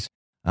phase.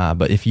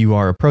 But if you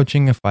are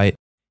approaching a fight,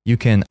 you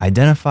can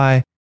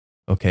identify,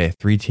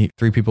 three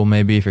people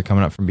maybe if you're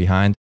coming up from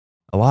behind.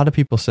 A lot of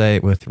people say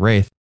with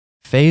Wraith,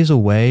 phase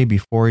away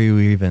before you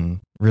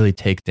even really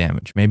take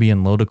damage. Maybe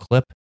in load a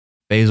clip,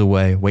 phase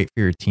away, wait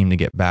for your team to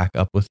get back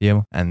up with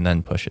you, and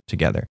then push it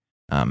together.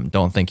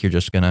 Don't think you're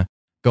just going to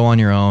go on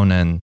your own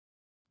and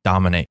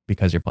dominate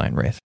because you're playing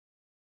Wraith.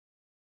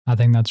 I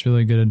think that's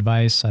really good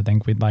advice. I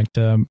think we'd like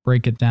to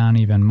break it down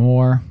even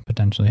more,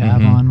 potentially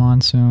have on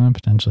Monsoon,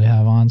 potentially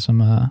have on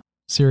some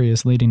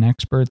serious leading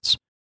experts.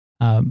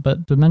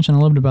 But to mention a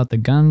little bit about the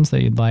guns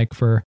that you'd like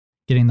for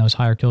getting those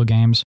higher kill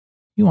games,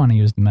 you want to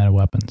use the meta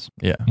weapons.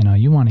 Yeah.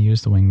 You want to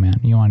use the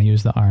Wingman. You want to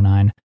use the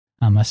R9,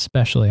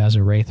 especially as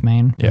a Wraith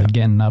main,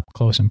 getting up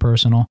close and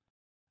personal.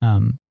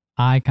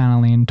 I kind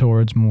of lean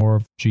towards more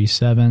of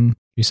G7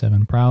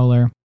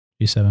 Prowler,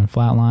 G7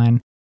 Flatline.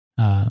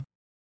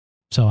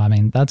 So,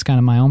 that's kind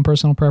of my own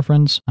personal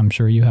preference. I'm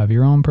sure you have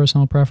your own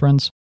personal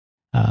preference.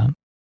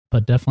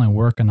 But definitely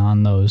working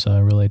on those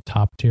really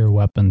top tier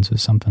weapons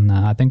is something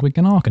that I think we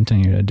can all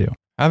continue to do.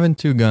 Having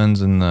two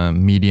guns in the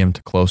medium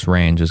to close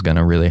range is going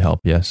to really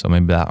help you. So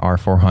maybe that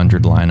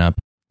R400 lineup.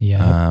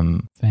 Yeah.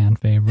 Fan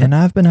favorite. And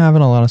I've been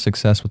having a lot of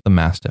success with the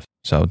Mastiff.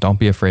 So don't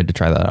be afraid to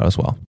try that out as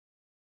well.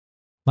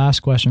 Last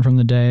question from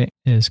the day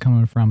is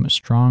coming from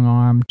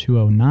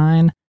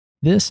StrongArm209.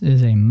 This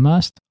is a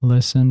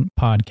must-listen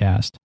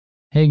podcast.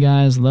 Hey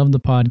guys, love the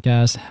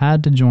podcast.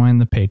 Had to join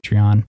the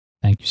Patreon.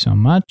 Thank you so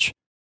much.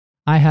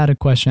 I had a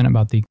question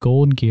about the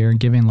gold gear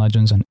giving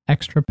Legends an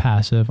extra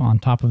passive on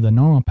top of the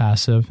normal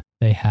passive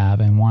they have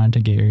and wanted to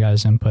get your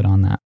guys' input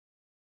on that.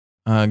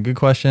 Good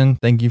question.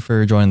 Thank you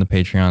for joining the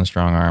Patreon,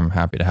 StrongArm.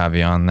 Happy to have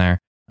you on there.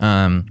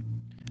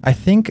 I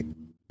think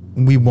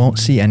we won't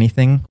see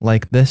anything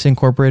like this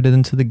incorporated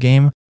into the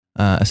game,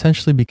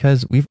 essentially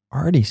because we've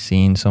already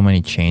seen so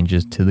many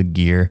changes to the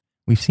gear.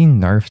 We've seen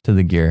nerfs to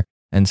the gear.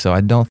 And so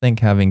I don't think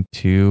having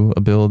two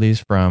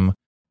abilities from,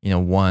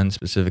 one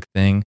specific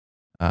thing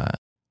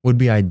would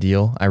be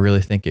ideal. I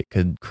really think it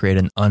could create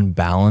an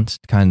unbalanced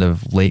kind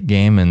of late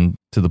game and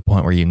to the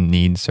point where you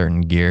need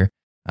certain gear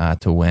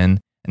to win.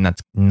 And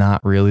that's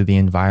not really the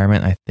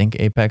environment I think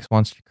Apex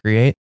wants to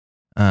create.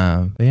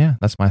 But yeah,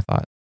 that's my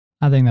thought.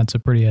 I think that's a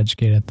pretty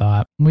educated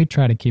thought. We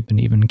try to keep an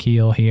even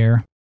keel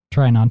here.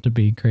 Try not to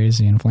be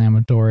crazy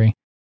inflammatory.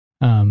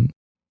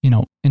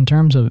 In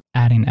terms of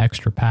adding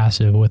extra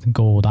passive with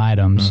gold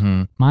items,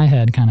 my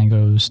head kind of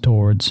goes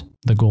towards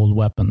the gold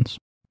weapons.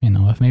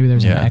 If maybe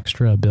there's an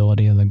extra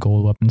ability that the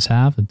gold weapons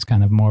have, it's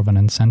kind of more of an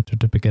incentive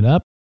to pick it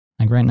up.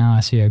 Like right now I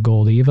see a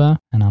gold Eva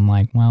and I'm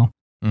like, well,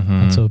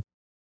 it's a,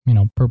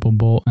 purple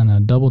bolt and a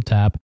double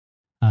tap.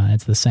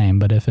 It's the same.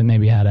 But if it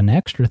maybe had an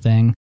extra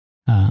thing,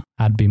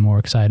 I'd be more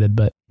excited.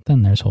 But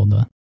then there's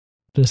the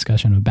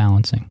discussion of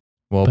balancing.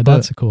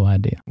 That's a cool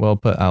idea. Well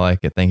put. I like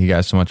it. Thank you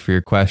guys so much for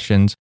your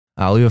questions.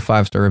 I'll leave a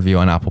 5-star review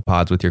on Apple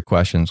Pods with your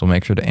questions. We'll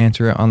make sure to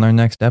answer it on our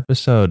next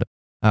episode.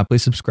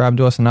 Please subscribe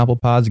to us on Apple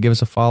Pods. Give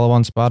us a follow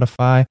on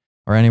Spotify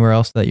or anywhere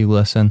else that you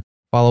listen.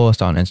 Follow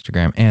us on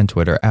Instagram and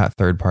Twitter at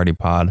Third Party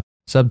Pod.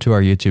 Sub to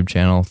our YouTube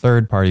channel,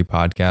 Third Party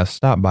Podcast.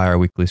 Stop by our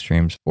weekly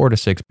streams, 4 to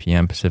 6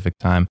 p.m. Pacific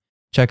time.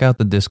 Check out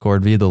the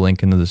Discord via the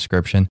link in the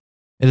description.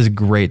 It is a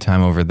great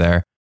time over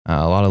there.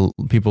 A lot of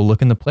people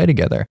looking to play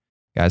together.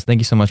 Guys, thank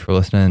you so much for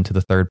listening to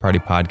the Third Party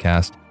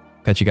Podcast.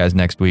 Catch you guys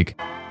next week.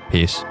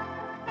 Peace.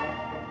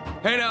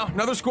 Hey now,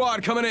 another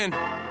squad coming in. Boom,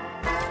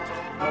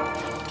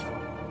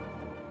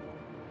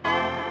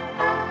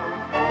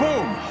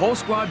 whole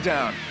squad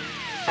down.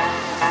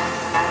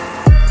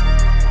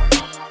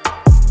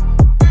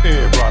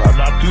 Hey, brother,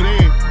 not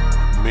today.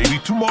 Maybe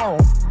tomorrow.